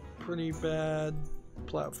a pretty bad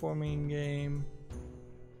platforming game.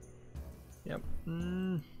 Yep.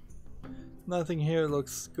 Nothing here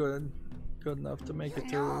looks good enough to make it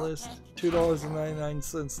to the list.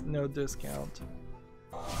 $2.99, no discount.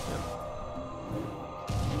 Yep.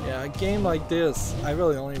 Yeah, a game like this, I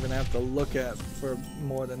really don't even have to look at for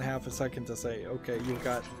more than half a second to say, okay, you've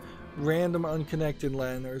got random unconnected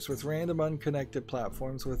landers with random unconnected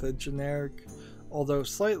platforms with a generic, although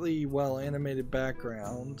slightly well animated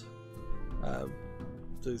background.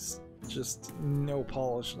 There's just no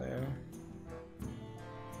polish there.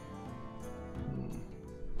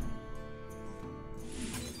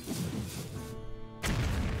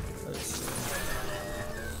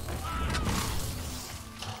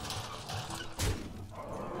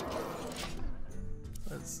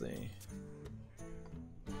 Let's see.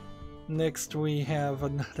 Next we have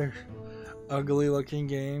another ugly looking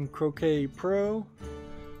game, Croquet Pro.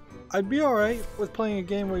 I'd be alright with playing a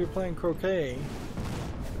game where you're playing croquet,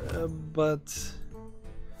 but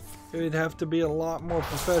it would have to be a lot more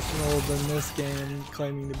professional than this game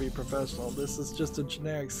claiming to be professional. This is just a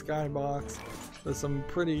generic skybox with some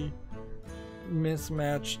pretty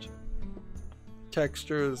mismatched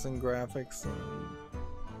textures and graphics, and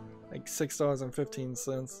like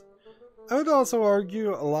 $6.15. I would also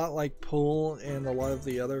argue, a lot like Pool and a lot of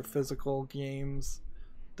the other physical games,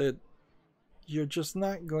 that you're just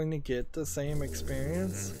not going to get the same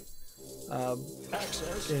experience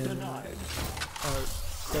in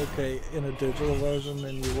croquet in a digital version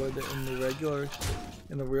than you would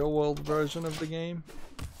in the real world version of the game.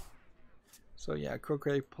 So yeah,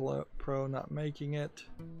 Croquet Pro not making it.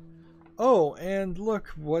 Oh, and look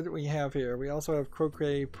what we have here. We also have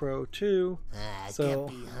Croquet Pro 2.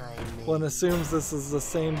 So one assumes this is the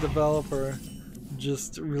same developer,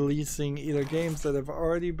 just releasing either games that have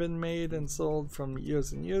already been made and sold from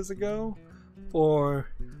years and years ago,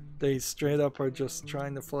 or they straight up are just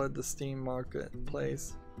trying to flood the Steam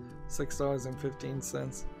marketplace.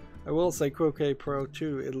 $6.15. I will say Croquet Pro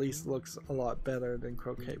 2 at least looks a lot better than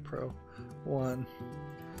Croquet Pro 1.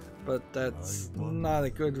 But that's not a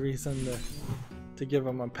good reason to give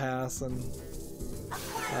them a pass and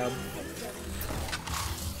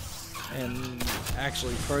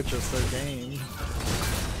actually purchase their game.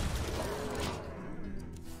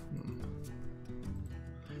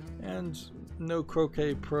 And no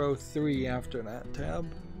Croquet Pro 3 after that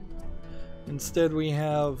tab. Instead we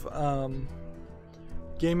have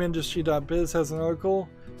GameIndustry.biz has an article.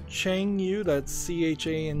 Changyou, that's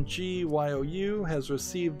CHANGYOU, has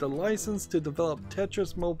received a license to develop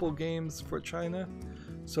Tetris mobile games for China.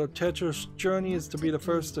 So Tetris Journey is to be the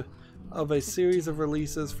first of a series of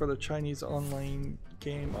releases for the Chinese online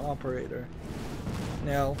game operator.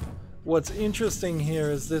 Now, what's interesting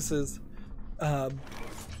here is this is, I'm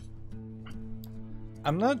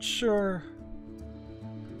not sure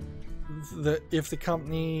if the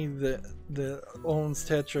company that owns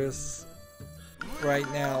Tetris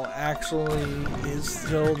right now actually is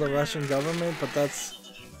still the Russian government, but that's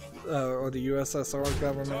or the USSR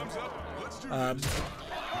government,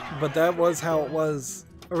 but that was how it was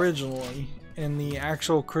originally, and the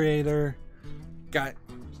actual creator got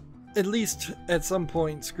at least at some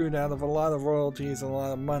point screwed out of a lot of royalties and a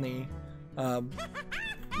lot of money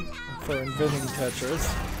for inventing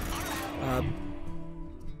Tetris.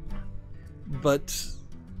 But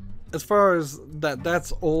as far as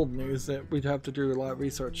that's old news that we'd have to do a lot of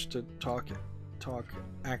research to talk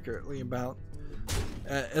accurately about.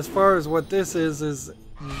 As far as what this is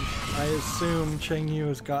I assume Chengyu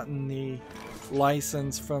has gotten the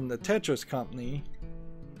license from the Tetris company,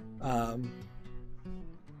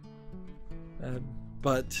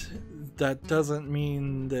 but that doesn't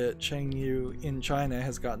mean that Chengyu in China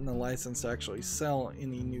has gotten the license to actually sell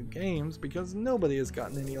any new games, because nobody has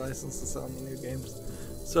gotten any license to sell any new games.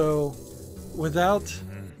 So without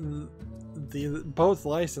both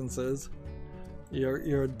licenses,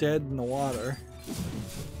 you're dead in the water.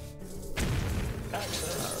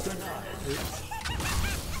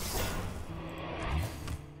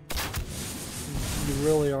 You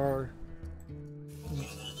really are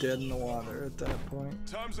dead in the water at that point.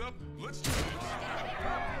 Time's up. Let's do it.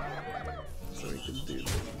 So we can do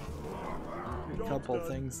a couple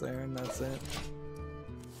things there and that's it.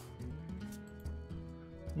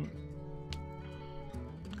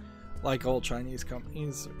 Like all Chinese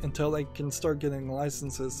companies, until they can start getting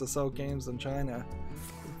licenses to sell games in China,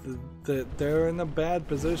 they're in a bad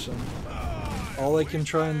position. All they can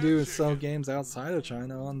try and do is sell games outside of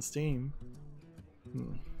China on Steam.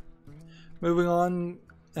 Moving on,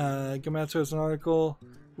 Gematsu has an article.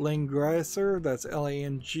 Langrisser, that's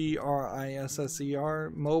Langrisser,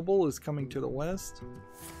 mobile is coming to the West.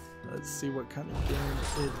 Let's see what kind of game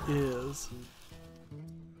it is.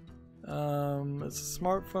 It's a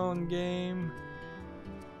smartphone game,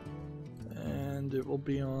 and it will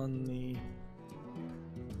be on the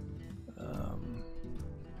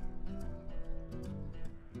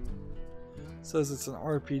says it's an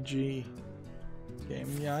RPG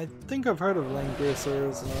game. Yeah, I think I've heard of Langrisser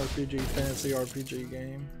as an RPG, fantasy RPG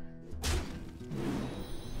game.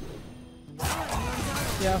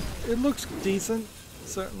 Yeah, it looks decent,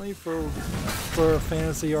 certainly for a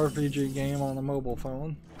fantasy RPG game on a mobile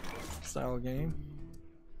phone style game.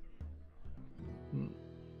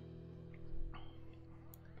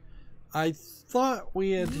 I thought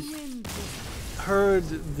we had heard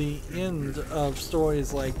the end of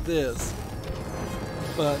stories like this,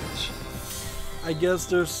 but I guess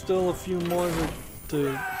there's still a few more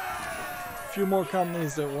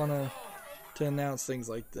companies that want to announce things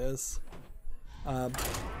like this.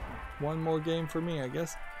 One more game for me, I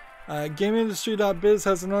guess. GameIndustry.biz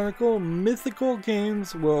has an article. Mythical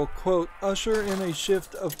games will, quote, usher in a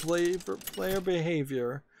shift of player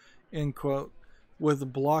behavior, end quote, with a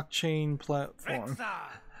blockchain platform.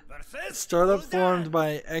 Startup formed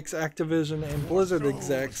by ex-Activision and Blizzard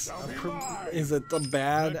execs. Is it the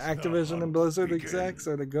bad Activision and Blizzard execs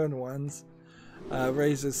or the good ones?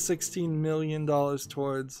 Raises $16 million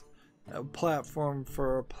towards a platform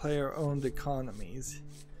for player-owned economies.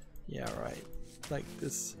 Yeah, right. Like,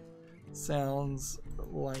 this sounds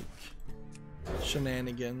like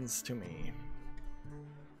shenanigans to me.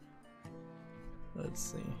 Let's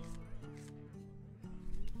see.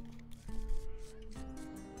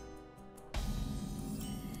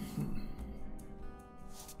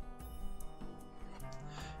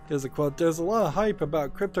 Here's a quote. There's a lot of hype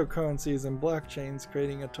about cryptocurrencies and blockchains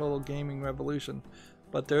creating a total gaming revolution,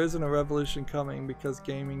 but there isn't a revolution coming because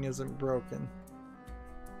gaming isn't broken.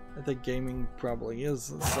 I think gaming probably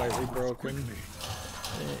is slightly broken,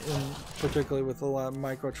 particularly with a lot of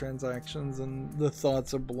microtransactions, and the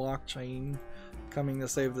thoughts of blockchain coming to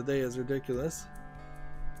save the day is ridiculous.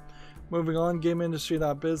 Moving on,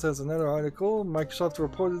 GameIndustry.biz has another article. Microsoft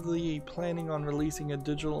reportedly planning on releasing a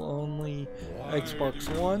digital-only Xbox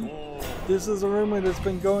One. This is a rumor that's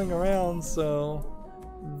been going around, so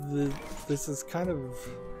this is kind of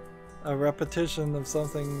a repetition of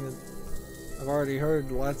something that I've already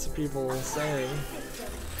heard lots of people say.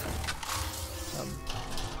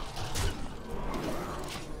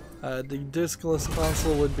 The discless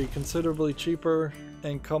console would be considerably cheaper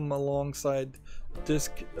and come alongside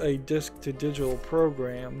a disc-to-digital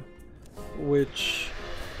program, which,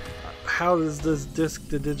 how does this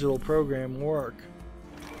disc-to-digital program work?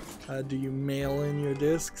 Do you mail in your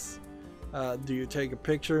discs? Do you take a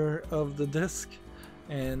picture of the disc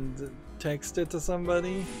and text it to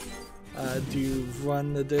somebody? Do you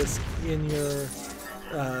run the disc in your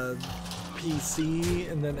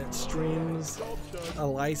PC and then it streams a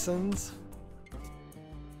license?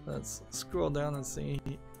 Let's scroll down and see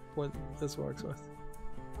what this works with.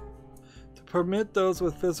 To permit those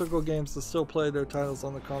with physical games to still play their titles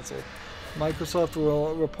on the console, Microsoft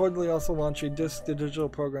will reportedly also launch a disc-to-digital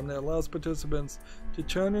program that allows participants to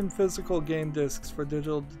turn in physical game discs for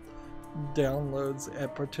digital downloads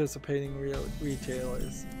at participating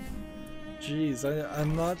retailers. Geez,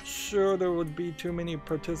 I'm not sure there would be too many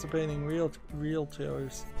participating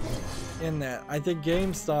retailers in that. I think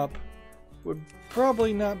GameStop would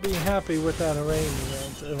probably not be happy with that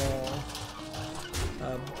arrangement at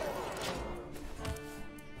all.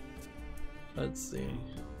 Let's see.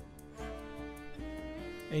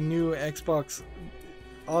 A new Xbox.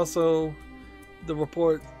 Also, the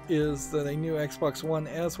report is that a new Xbox One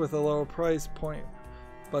S with a lower price point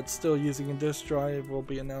but still using a disk drive will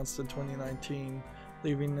be announced in 2019,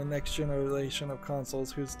 leaving the next generation of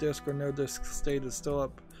consoles whose disk or no disk state is still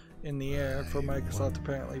up in the air for Microsoft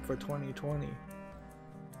apparently for 2020.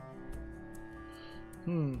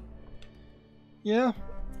 Yeah,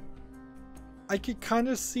 I could kind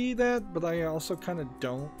of see that, but I also kind of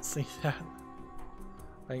don't see that.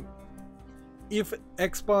 Like, if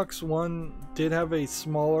Xbox One did have a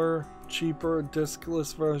smaller, cheaper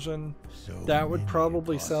diskless version, that would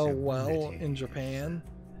probably sell well in Japan,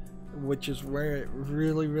 which is where it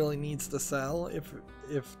really needs to sell if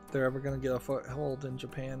they're ever going to get a foothold in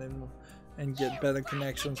Japan and get better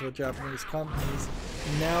connections with Japanese companies.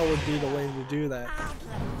 Now would be the way to do that.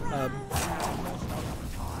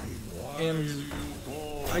 And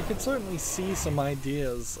I could certainly see some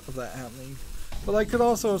ideas of that happening, but I could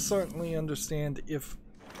also certainly understand if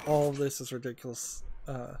all of this is ridiculous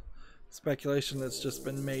speculation that's just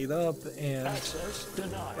been made up, and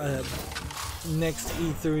next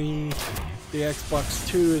E3 the Xbox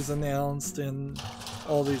 2 is announced and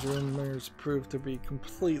all these rumors prove to be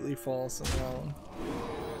completely false and wrong.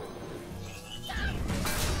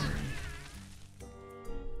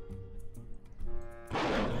 I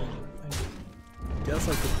guess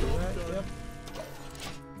I could do that, yep.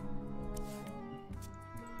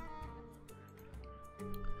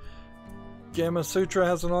 Gamma Sutra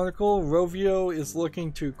has an article. Rovio is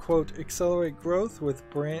looking to, quote, accelerate growth with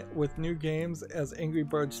new games as Angry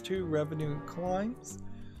Birds 2 revenue climbs.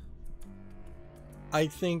 I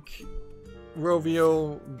think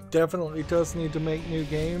Rovio definitely does need to make new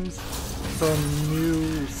games from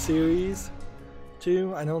new series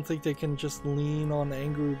too. I don't think they can just lean on the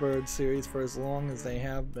Angry Birds series for as long as they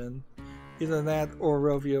have been. Either that or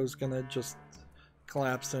Rovio's gonna just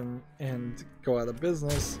collapse and go out of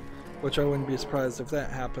business, which I wouldn't be surprised if that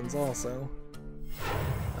happens also.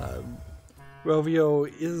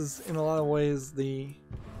 Rovio is in a lot of ways the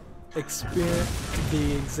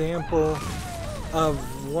example of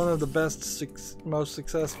one of the best, most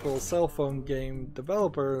successful cell phone game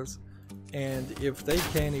developers, and if they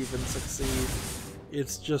can't even succeed,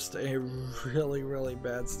 it's just a really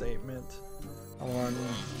bad statement on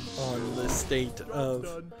the state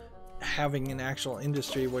of having an actual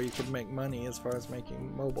industry where you could make money as far as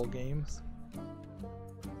making mobile games.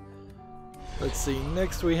 Let's see,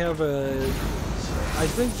 next we have I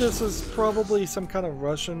think this is probably some kind of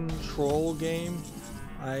Russian troll game.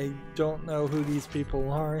 I don't know who these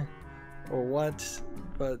people are or what,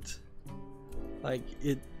 but like,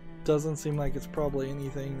 it doesn't seem like it's probably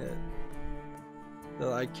anything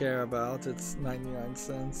that I care about. It's 99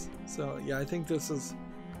 cents. So yeah, I think this is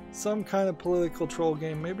some kind of political troll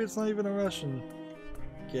game. Maybe it's not even a Russian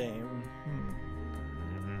game.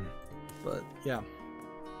 But yeah.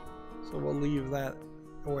 So we'll leave that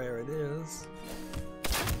where it is.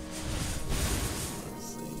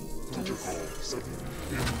 Let's see.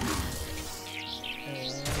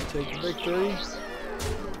 And take victory.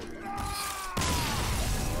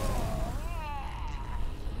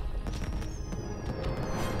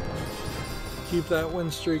 Keep that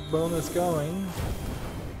win streak bonus going.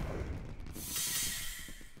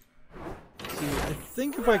 I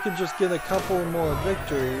think if I could just get a couple more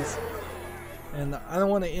victories, and I don't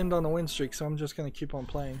want to end on a win streak, so I'm just going to keep on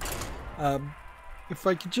playing. If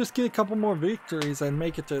I could just get a couple more victories, I'd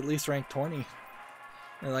make it to at least rank 20.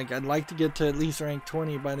 And like, I'd like to get to at least rank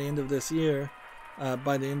 20 by the end of this year,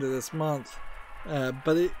 by the end of this month.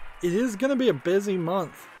 But it is going to be a busy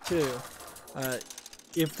month too.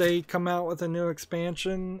 If they come out with a new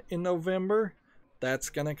expansion in November, that's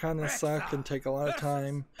gonna kind of suck and take a lot of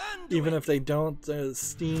time. Even if they don't,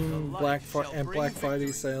 Steam Black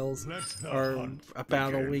Friday sales are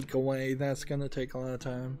about a week away. That's gonna take a lot of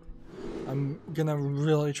time. I'm gonna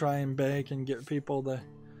really try and beg and get people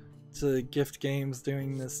to gift games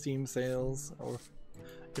during the Steam sales, or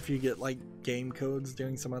if you get like game codes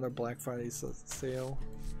during some other Black Friday sale,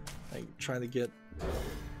 like try to get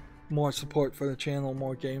more support for the channel,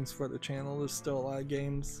 more games for the channel. There's still a lot of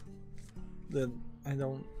games that I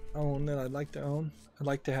don't own that I'd like to own. I'd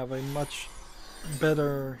like to have a much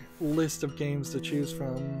better list of games to choose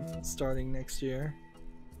from starting next year.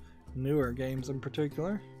 Newer games in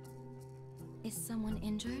particular. Is someone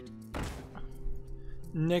injured?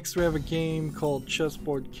 Next we have a game called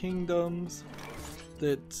Chessboard Kingdoms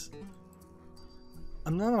that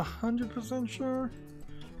I'm not 100% sure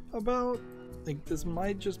about. Like, this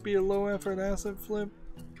might just be a low effort asset flip,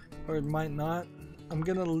 or it might not. I'm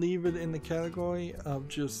gonna leave it in the category of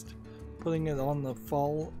just putting it on the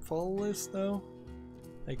fall list though.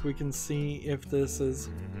 Like, we can see if this is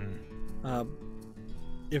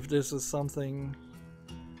something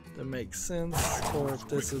that makes sense, or if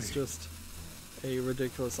this is just a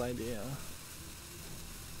ridiculous idea.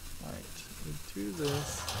 Alright, we do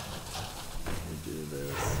this, we do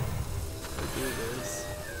this, we do this,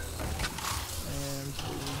 and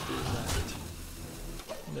we do that.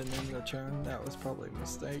 And then in the turn, that was probably a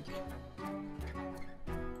mistake.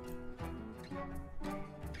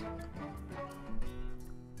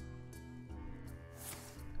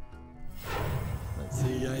 Let's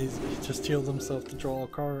see, yeah, he just healed himself to draw a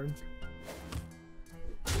card.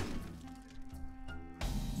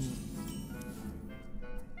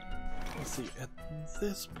 Let's see, at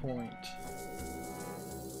this point,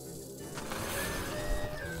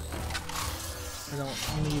 I don't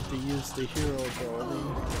need to use the hero ability.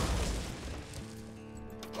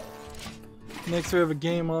 Next we have a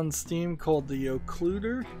game on Steam called the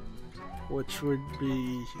Occluder, which would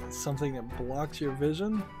be something that blocks your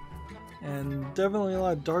vision. And definitely a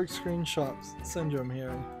lot of dark screenshot syndrome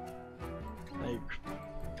here. Like,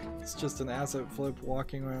 it's just an asset flip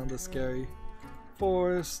walking around a scary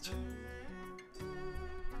forest.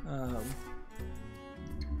 Like,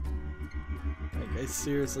 I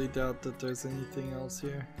seriously doubt that there's anything else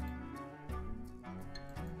here.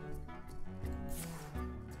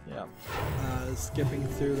 Yeah, skipping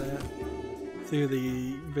through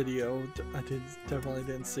the video, I definitely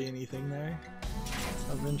didn't see anything there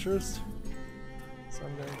of interest. So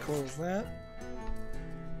I'm gonna close that.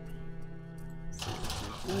 So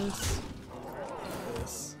this,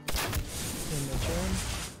 in the turn.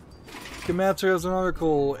 Gematsu has an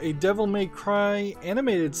article. A Devil May Cry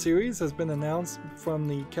animated series has been announced from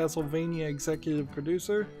the Castlevania executive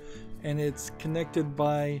producer, and it's connected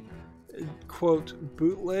by, quote,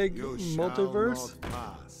 bootleg multiverse.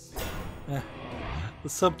 The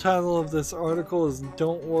subtitle of this article is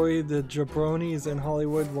 "Don't worry, the jabronis in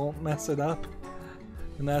Hollywood won't mess it up,"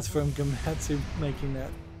 and that's from Gematsu making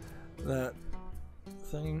that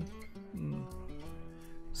thing.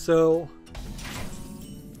 So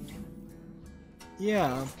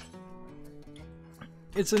yeah,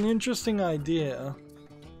 it's an interesting idea.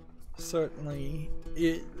 Certainly,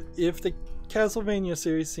 if the Castlevania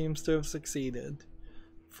series seems to have succeeded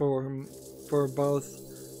for both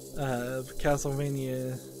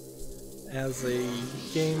Castlevania as a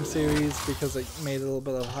game series, because it made a little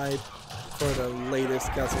bit of hype for the latest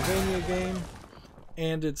Castlevania game,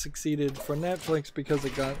 and it succeeded for Netflix because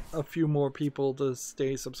it got a few more people to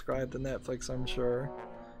stay subscribed to Netflix, I'm sure.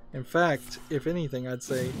 In fact, if anything, I'd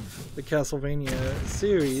say the Castlevania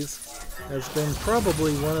series has been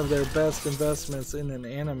probably one of their best investments in an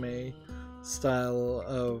anime style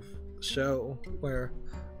of show, where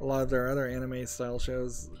a lot of their other anime style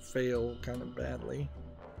shows fail kind of badly.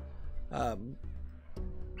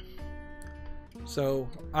 So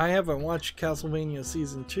I haven't watched Castlevania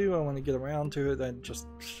Season 2. I want to get around to it. I'm just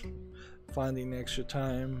finding extra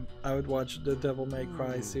time. I would watch the Devil May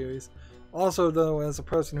Cry series. Also, though, as a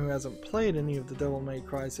person who hasn't played any of the Devil May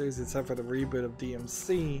Cry series except for the reboot of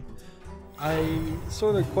DMC, I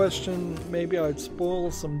sort of question maybe I would spoil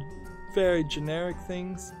some very generic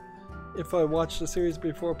things if I watched the series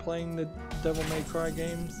before playing the Devil May Cry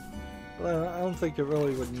games. But I don't think it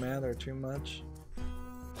really would matter too much.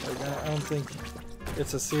 Like, I don't think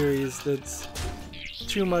it's a series that's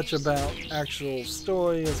too much about actual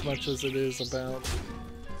story as much as it is about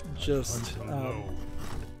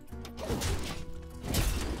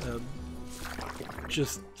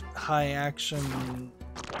just high action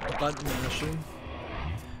button mashing.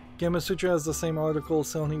 Gamasutra has the same article.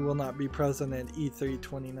 Sony will not be present at E3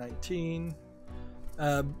 2019.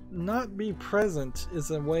 Not be present is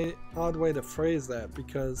a odd way to phrase that,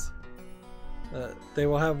 because they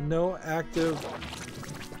will have no active,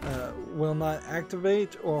 will not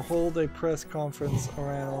activate or hold a press conference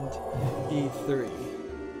around E3,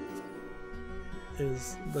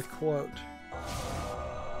 is the quote.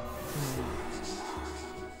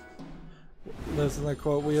 There's another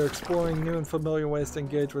quote: "We are exploring new and familiar ways to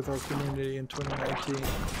engage with our community in 2019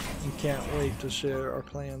 and can't wait to share our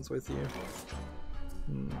plans with you."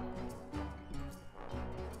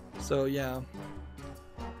 So yeah,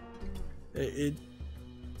 I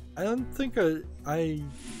don't think I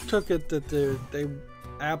took it that they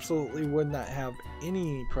absolutely would not have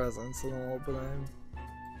any presence at all, but I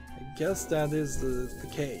guess that is the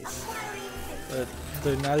case. But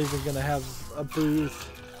they're not even going to have a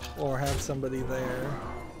booth or have somebody there.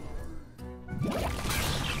 Let's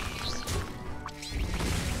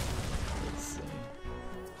see.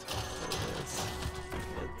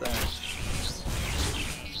 Get that.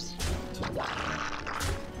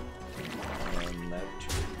 And that.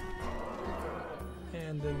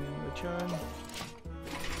 And then in return.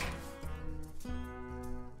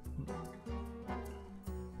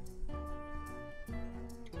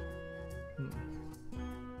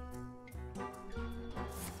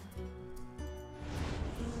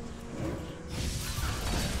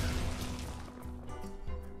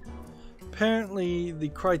 Apparently, the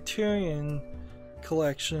Criterion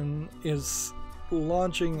Collection is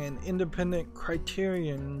launching an independent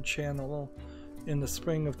Criterion channel in the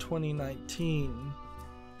spring of 2019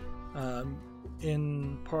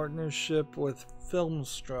 in partnership with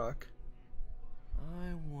Filmstruck.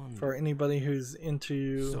 For anybody who's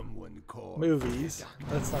into movies.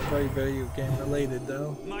 That's not very video game related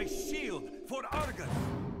though. My shield for Argon.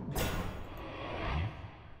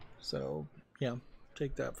 So, yeah.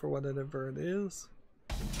 Take that for whatever it is.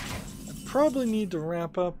 I probably need to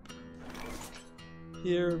wrap up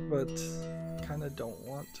here, but kind of don't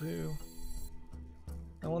want to.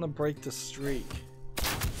 I want to break the streak.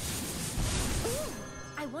 Ooh,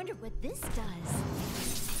 I wonder what this does.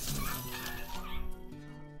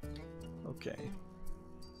 Okay.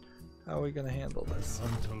 How are we going to handle this?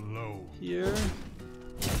 Until low. Here.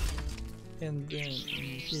 And then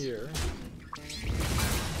here.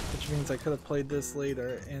 Which means I could have played this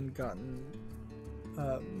later and gotten...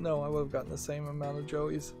 no, I would have gotten the same amount of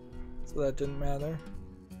Joeys, so that didn't matter.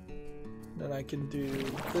 Then I can do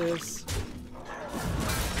this.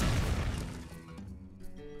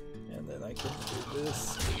 And then I can do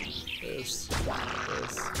this, this,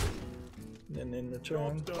 this. And then in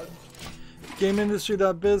return...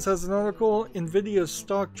 GameIndustry.biz has an article, NVIDIA's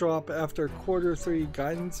stock drop after Q3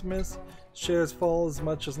 guidance miss. Shares fall as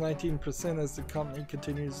much as 19% as the company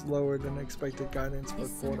continues lower than expected guidance for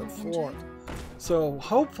Q4. So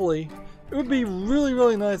hopefully, it would be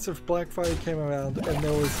really nice if Black Friday came around and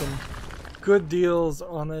there was some good deals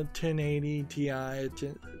on a 1080 Ti,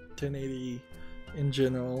 1080 in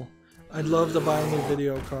general. I'd love to buy a new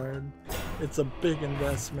video card. It's a big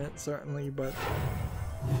investment certainly, but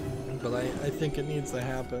I think it needs to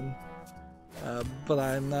happen. But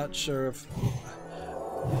I'm not sure if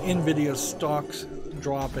NVIDIA's stocks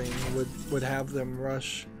dropping would have them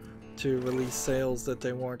rush to release sales that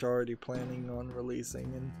they weren't already planning on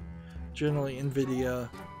releasing. And generally NVIDIA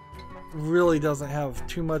really doesn't have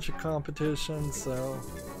too much competition, so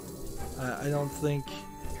I don't think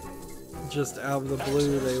just out of the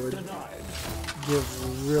blue they would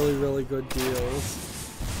give really good deals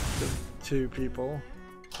to people.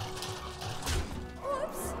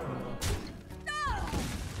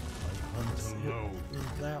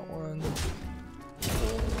 That one.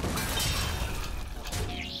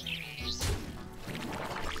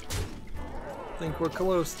 I think we're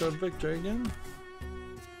close to victory again.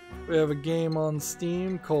 We have a game on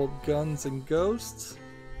Steam called Guns and Ghosts.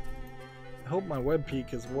 I hope my web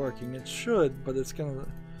peak is working. It should, but it's gonna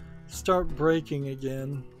start breaking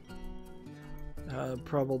again.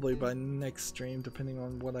 Probably by next stream, depending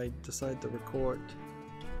on what I decide to record.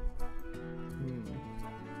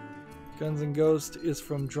 Guns and Ghosts is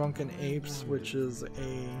from Drunken Apes, which is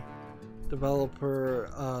a developer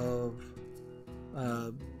of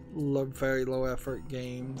very low effort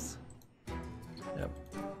games. Yep.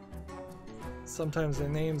 Sometimes their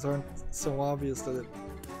names aren't so obvious that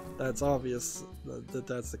that's obvious that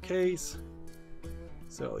that's the case.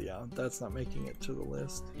 So yeah, that's not making it to the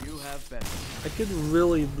list. You have been. I could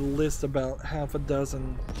really list about half a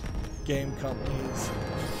dozen game companies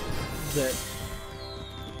that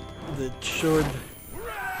should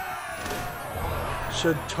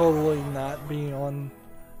totally not be on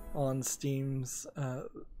Steam's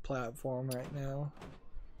platform right now.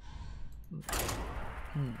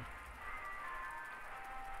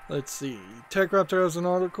 Let's see. TechRaptor has an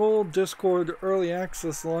article. Discord early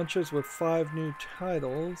access launches with 5 new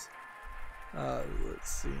titles. Let's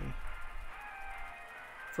see.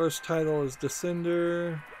 First title is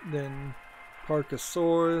Descender, then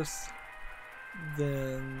Parkosaurus,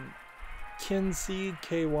 then Kinseed,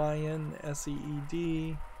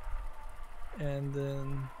 Kynseed, and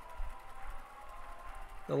then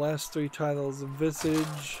the last 3 titles,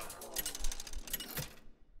 Visage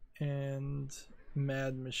and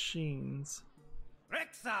Mad Machines.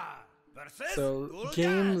 So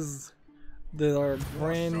games that are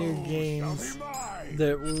brand new games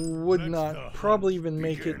that would not probably even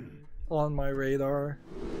make it on my radar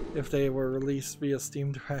if they were released via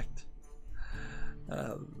Steam Direct.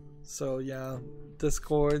 So yeah,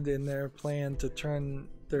 Discord in their plan to turn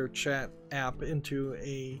their chat app into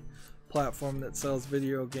a platform that sells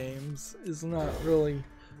video games is not really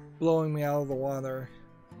blowing me out of the water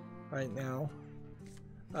right now.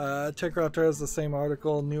 TechRaptor has the same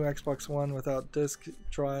article, new Xbox One without disk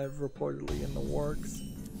drive reportedly in the works.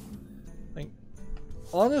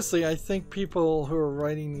 Honestly, I think people who are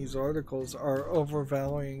writing these articles are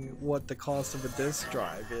overvaluing what the cost of a disk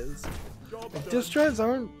drive is. Like, disk drives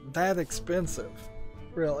aren't that expensive,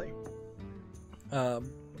 really. A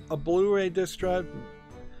Blu-ray disk drive,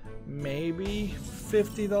 maybe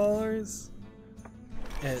 $50,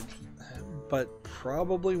 but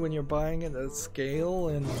probably when you're buying it at scale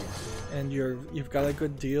and you've got a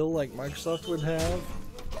good deal like Microsoft would have,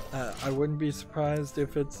 I wouldn't be surprised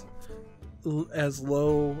if it's as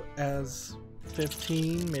low as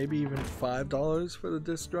 $15, maybe even $5 for the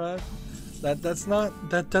disk drive. That does not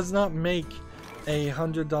make a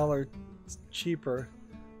 $100 cheaper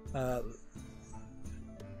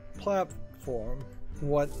platform.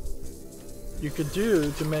 What you could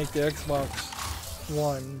do to make the Xbox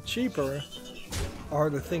One cheaper are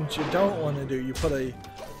the things you don't want to do. You put a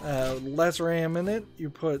less RAM in it. You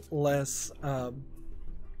put less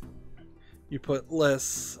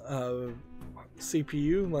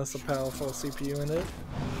CPU, less a powerful CPU in it.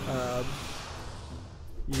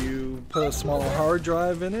 You put a smaller hard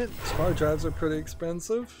drive in it. Hard drives are pretty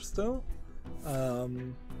expensive still.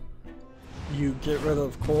 You get rid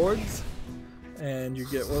of cords and you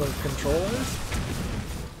get rid of controllers.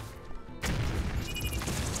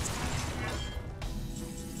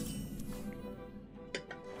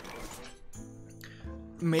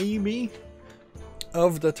 Maybe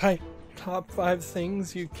of the top 5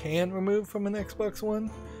 things you can remove from an Xbox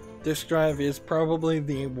One, disk drive is probably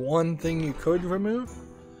the one thing you could remove,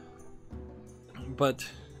 but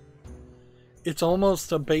it's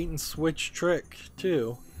almost a bait and switch trick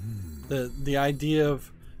too. The idea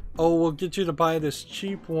of, oh, we'll get you to buy this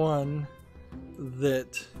cheap one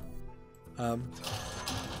that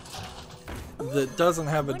doesn't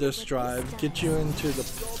have a disk drive, get you into the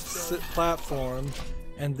platform,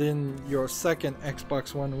 and then your second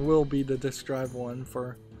Xbox One will be the disk drive one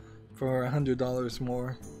for $100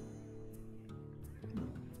 more.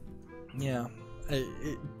 Yeah,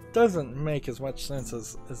 it doesn't make as much sense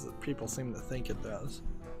as people seem to think it does.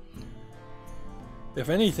 If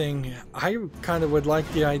anything, I kind of would like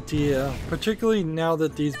the idea, particularly now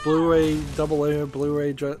that these Blu-ray, AA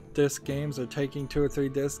Blu-ray disc games are taking 2 or 3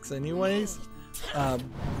 discs anyways, of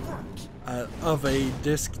a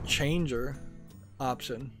disc changer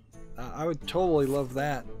option. I would totally love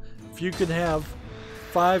that. If you could have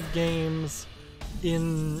 5 games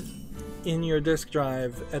in your disk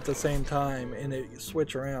drive at the same time and it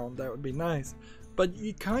switch around, that would be nice. But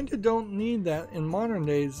you kind of don't need that in modern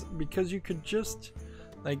days because you could just,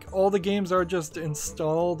 like, all the games are just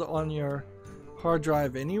installed on your hard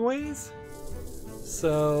drive anyways.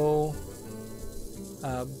 So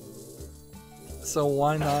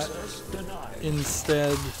why not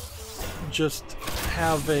instead just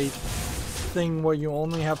have a thing where you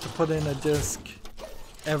only have to put in a disc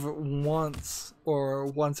once or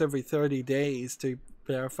once every 30 days to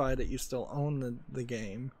verify that you still own the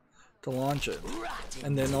game to launch it,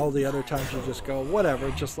 and then all the other times you just go, whatever,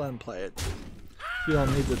 just let them play it. You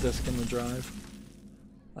don't need the disc in the drive.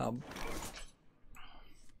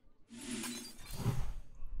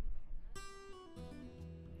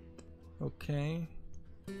 Okay,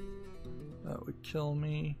 that would kill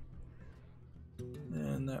me,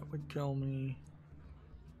 and that would kill me.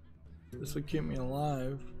 This would keep me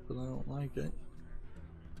alive, but I don't like it.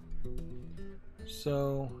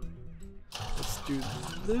 So let's do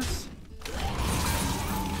this.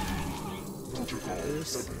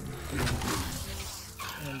 This.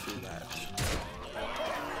 And do that.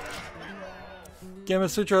 Gamma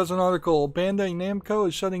Sutra has an article. Bandai Namco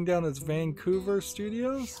is shutting down its Vancouver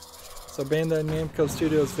studios. So Bandai Namco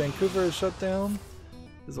Studios Vancouver is shut down,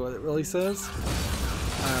 is what it really says.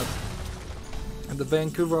 And the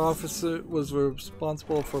Vancouver office was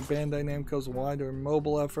responsible for Bandai Namco's wider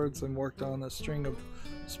mobile efforts and worked on a string of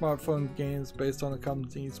smartphone games based on the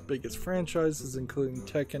company's biggest franchises, including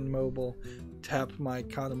Tekken Mobile, Tap My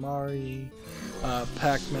Katamari,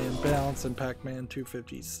 Pac-Man Bounce, and Pac-Man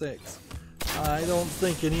 256. I don't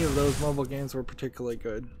think any of those mobile games were particularly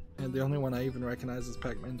good, and the only one I even recognize is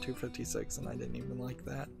Pac-Man 256, and I didn't even like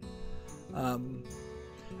that.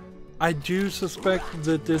 I do suspect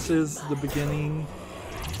that this is the beginning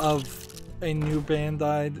of a new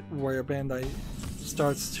Bandai, where Bandai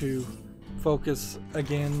starts to focus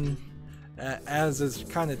again, as is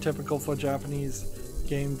kind of typical for Japanese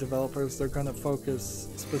game developers. They're going to focus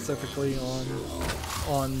specifically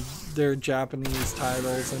on their Japanese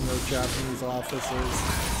titles and their Japanese offices,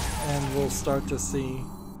 and we'll start to see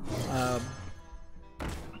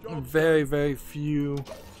very, very few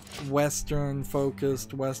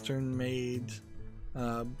Western-focused, Western-made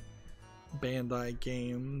Bandai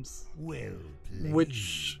games,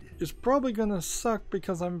 which is probably gonna suck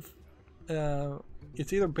because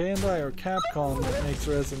it's either Bandai or Capcom that makes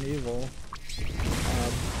Resident Evil.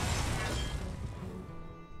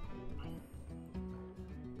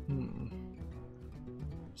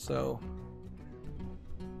 So,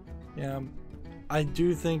 yeah, I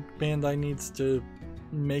do think Bandai needs to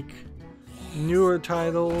make newer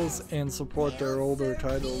titles and support their older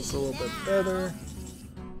titles a little bit better.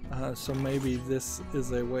 So maybe this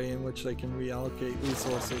is a way in which they can reallocate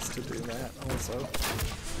resources to do that also.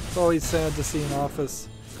 It's always sad to see an office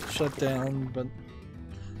shut down, but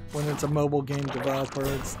when it's a mobile game developer,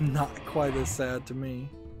 it's not quite as sad to me.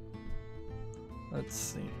 Let's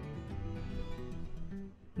see.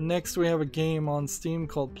 Next we have a game on Steam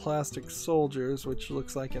called Plastic Soldiers, which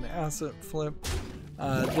looks like an asset flip.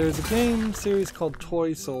 There's a game series called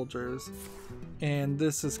Toy Soldiers, and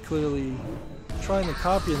this is clearly trying to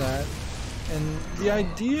copy that, and the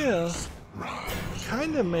idea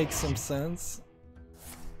kind of makes some sense,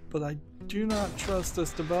 but I do not trust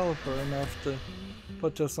this developer enough to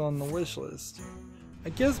put this on the wish list. I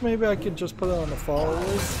guess maybe I could just put it on the follow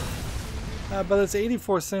list, but it's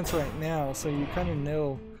 84 cents right now, so you kind of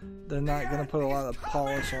know they're not going to put a lot of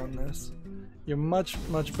polish on this. You're much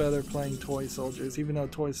better playing Toy Soldiers, even though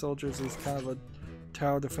Toy Soldiers is kind of a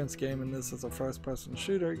tower defense game and this is a first-person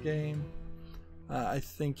shooter game. I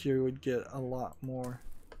think you would get a lot more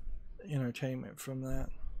entertainment from that.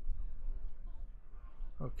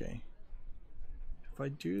 Okay. If I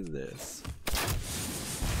do this,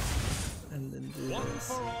 and then do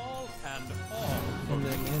this, and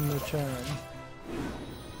then end the turn.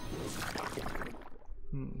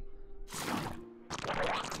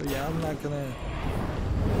 So yeah, I'm not gonna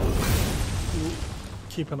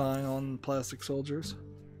keep an eye on Plastic Soldiers.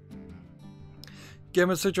 Game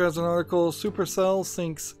Messenger has an article: Supercell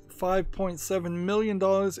sinks $5.7 million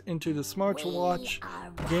into the smartwatch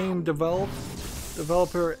game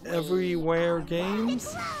developer Everywhere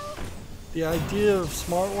Games. The idea of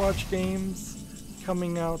smartwatch games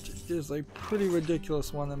coming out is a pretty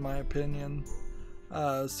ridiculous one in my opinion.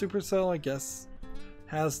 Supercell, I guess,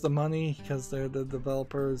 has the money because they're the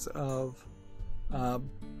developers of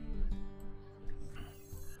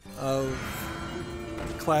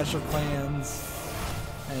Clash of Clans,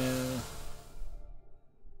 and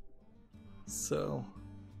so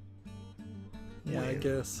yeah, I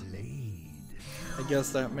guess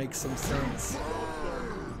that makes some sense.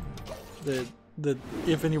 That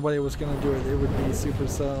if anybody was going to do it, it would be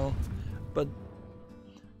Supercell. But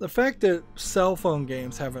the fact that cell phone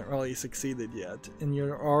games haven't really succeeded yet, and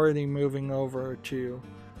you're already moving over to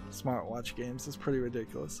smartwatch games, is pretty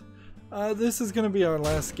ridiculous. This is going to be our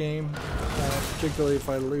last game, particularly if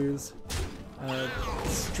I lose.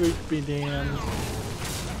 Streak be damned.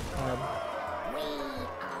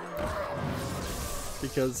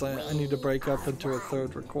 Because I need to break up into a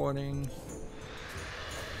third recording.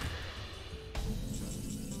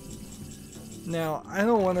 Now, I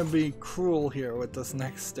don't want to be cruel here with this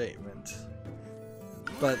next statement,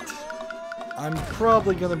 but I'm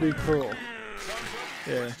probably going to be cruel.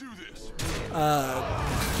 Yeah.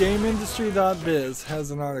 GameIndustry.biz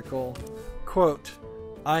has an article, quote,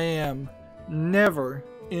 "I am never,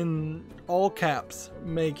 in all caps,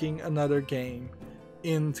 making another game,"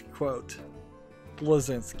 end quote.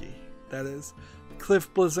 Blazinski, that is.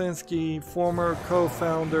 Cliff Blazinski, former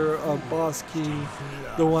co-founder of Boss Key,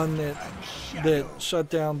 the one that shut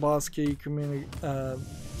down Boss Key community,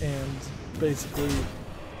 and basically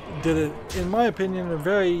did it, in my opinion, in a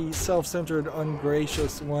very self-centered,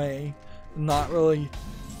 ungracious way, not really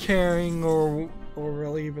caring or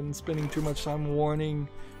really even spending too much time warning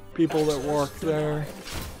people that work there.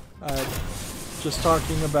 Just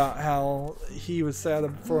talking about how he was sad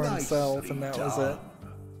for himself, and that was it.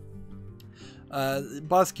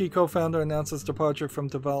 Boss Key co-founder announces departure from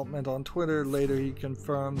development on Twitter. Later he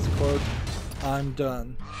confirms, quote, "I'm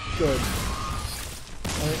done." Good.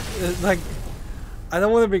 Like, I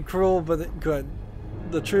don't want to be cruel, but good.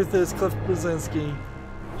 The truth is, Cliff Blazinski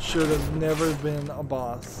should have never been a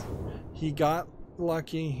boss. He got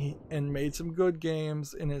lucky and made some good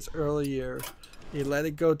games in his early year. He let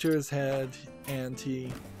it go to his head, and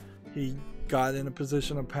he got in a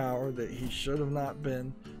position of power that he should have not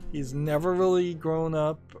been. He's never really grown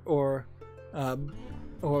up or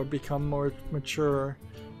become more mature.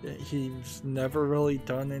 He's never really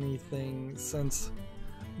done anything since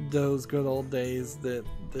those good old days that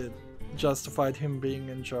justified him being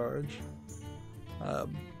in charge.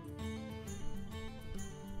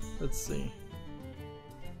 Let's see.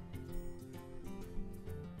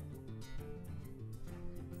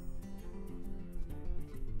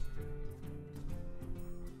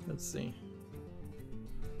 Let's see.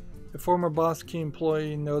 A former Boss Key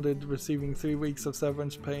employee noted receiving 3 weeks of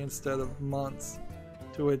severance pay instead of months,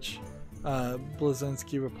 to which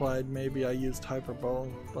Blazinski replied, "Maybe I used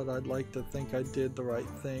hyperbole, but I'd like to think I did the right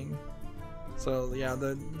thing." So yeah,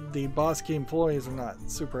 the Boss Key employees are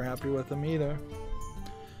not super happy with him either.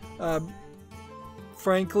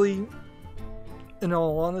 Frankly, in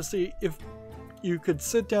all honesty, if you could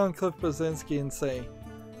sit down Cliff Blazinski and say,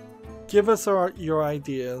 "Give us your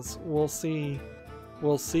ideas, we'll see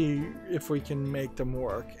if we can make them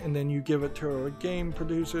work," and then you give it to a game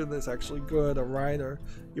producer that's actually good, a writer,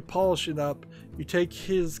 you polish it up, you take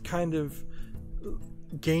his kind of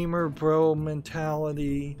gamer bro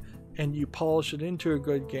mentality and you polish it into a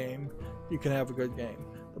good game, you can have a good game.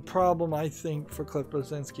 The problem, I think, for Cliff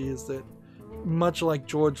Blazinski is that, much like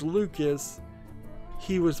George Lucas,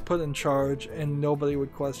 he was put in charge and nobody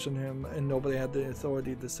would question him and nobody had the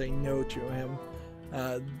authority to say no to him.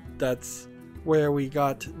 That's where we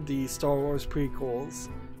got the Star Wars prequels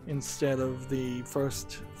instead of the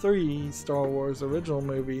first 3 Star Wars original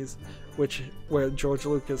movies, where George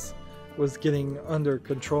Lucas was getting under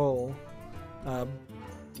control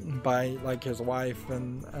by like his wife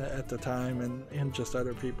and at the time and just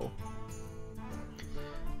other people.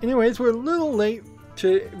 Anyways, we're a little late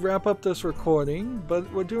to wrap up this recording,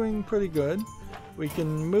 but we're doing pretty good. We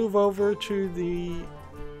can move over to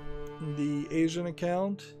the Asian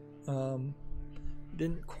account.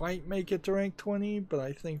 Didn't quite make it to rank 20, but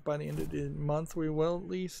I think by the end of the month we will at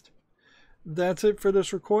least. That's it for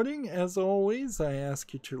this recording. As always, I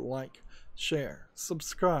ask you to like, share,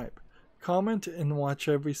 subscribe, comment, and watch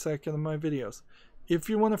every second of my videos. If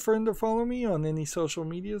you want a friend to follow me on any social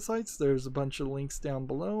media sites, there's a bunch of links down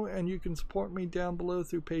below, and you can support me down below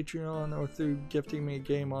through Patreon or through gifting me a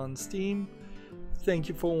game on Steam. Thank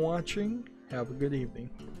you for watching. Have a good evening.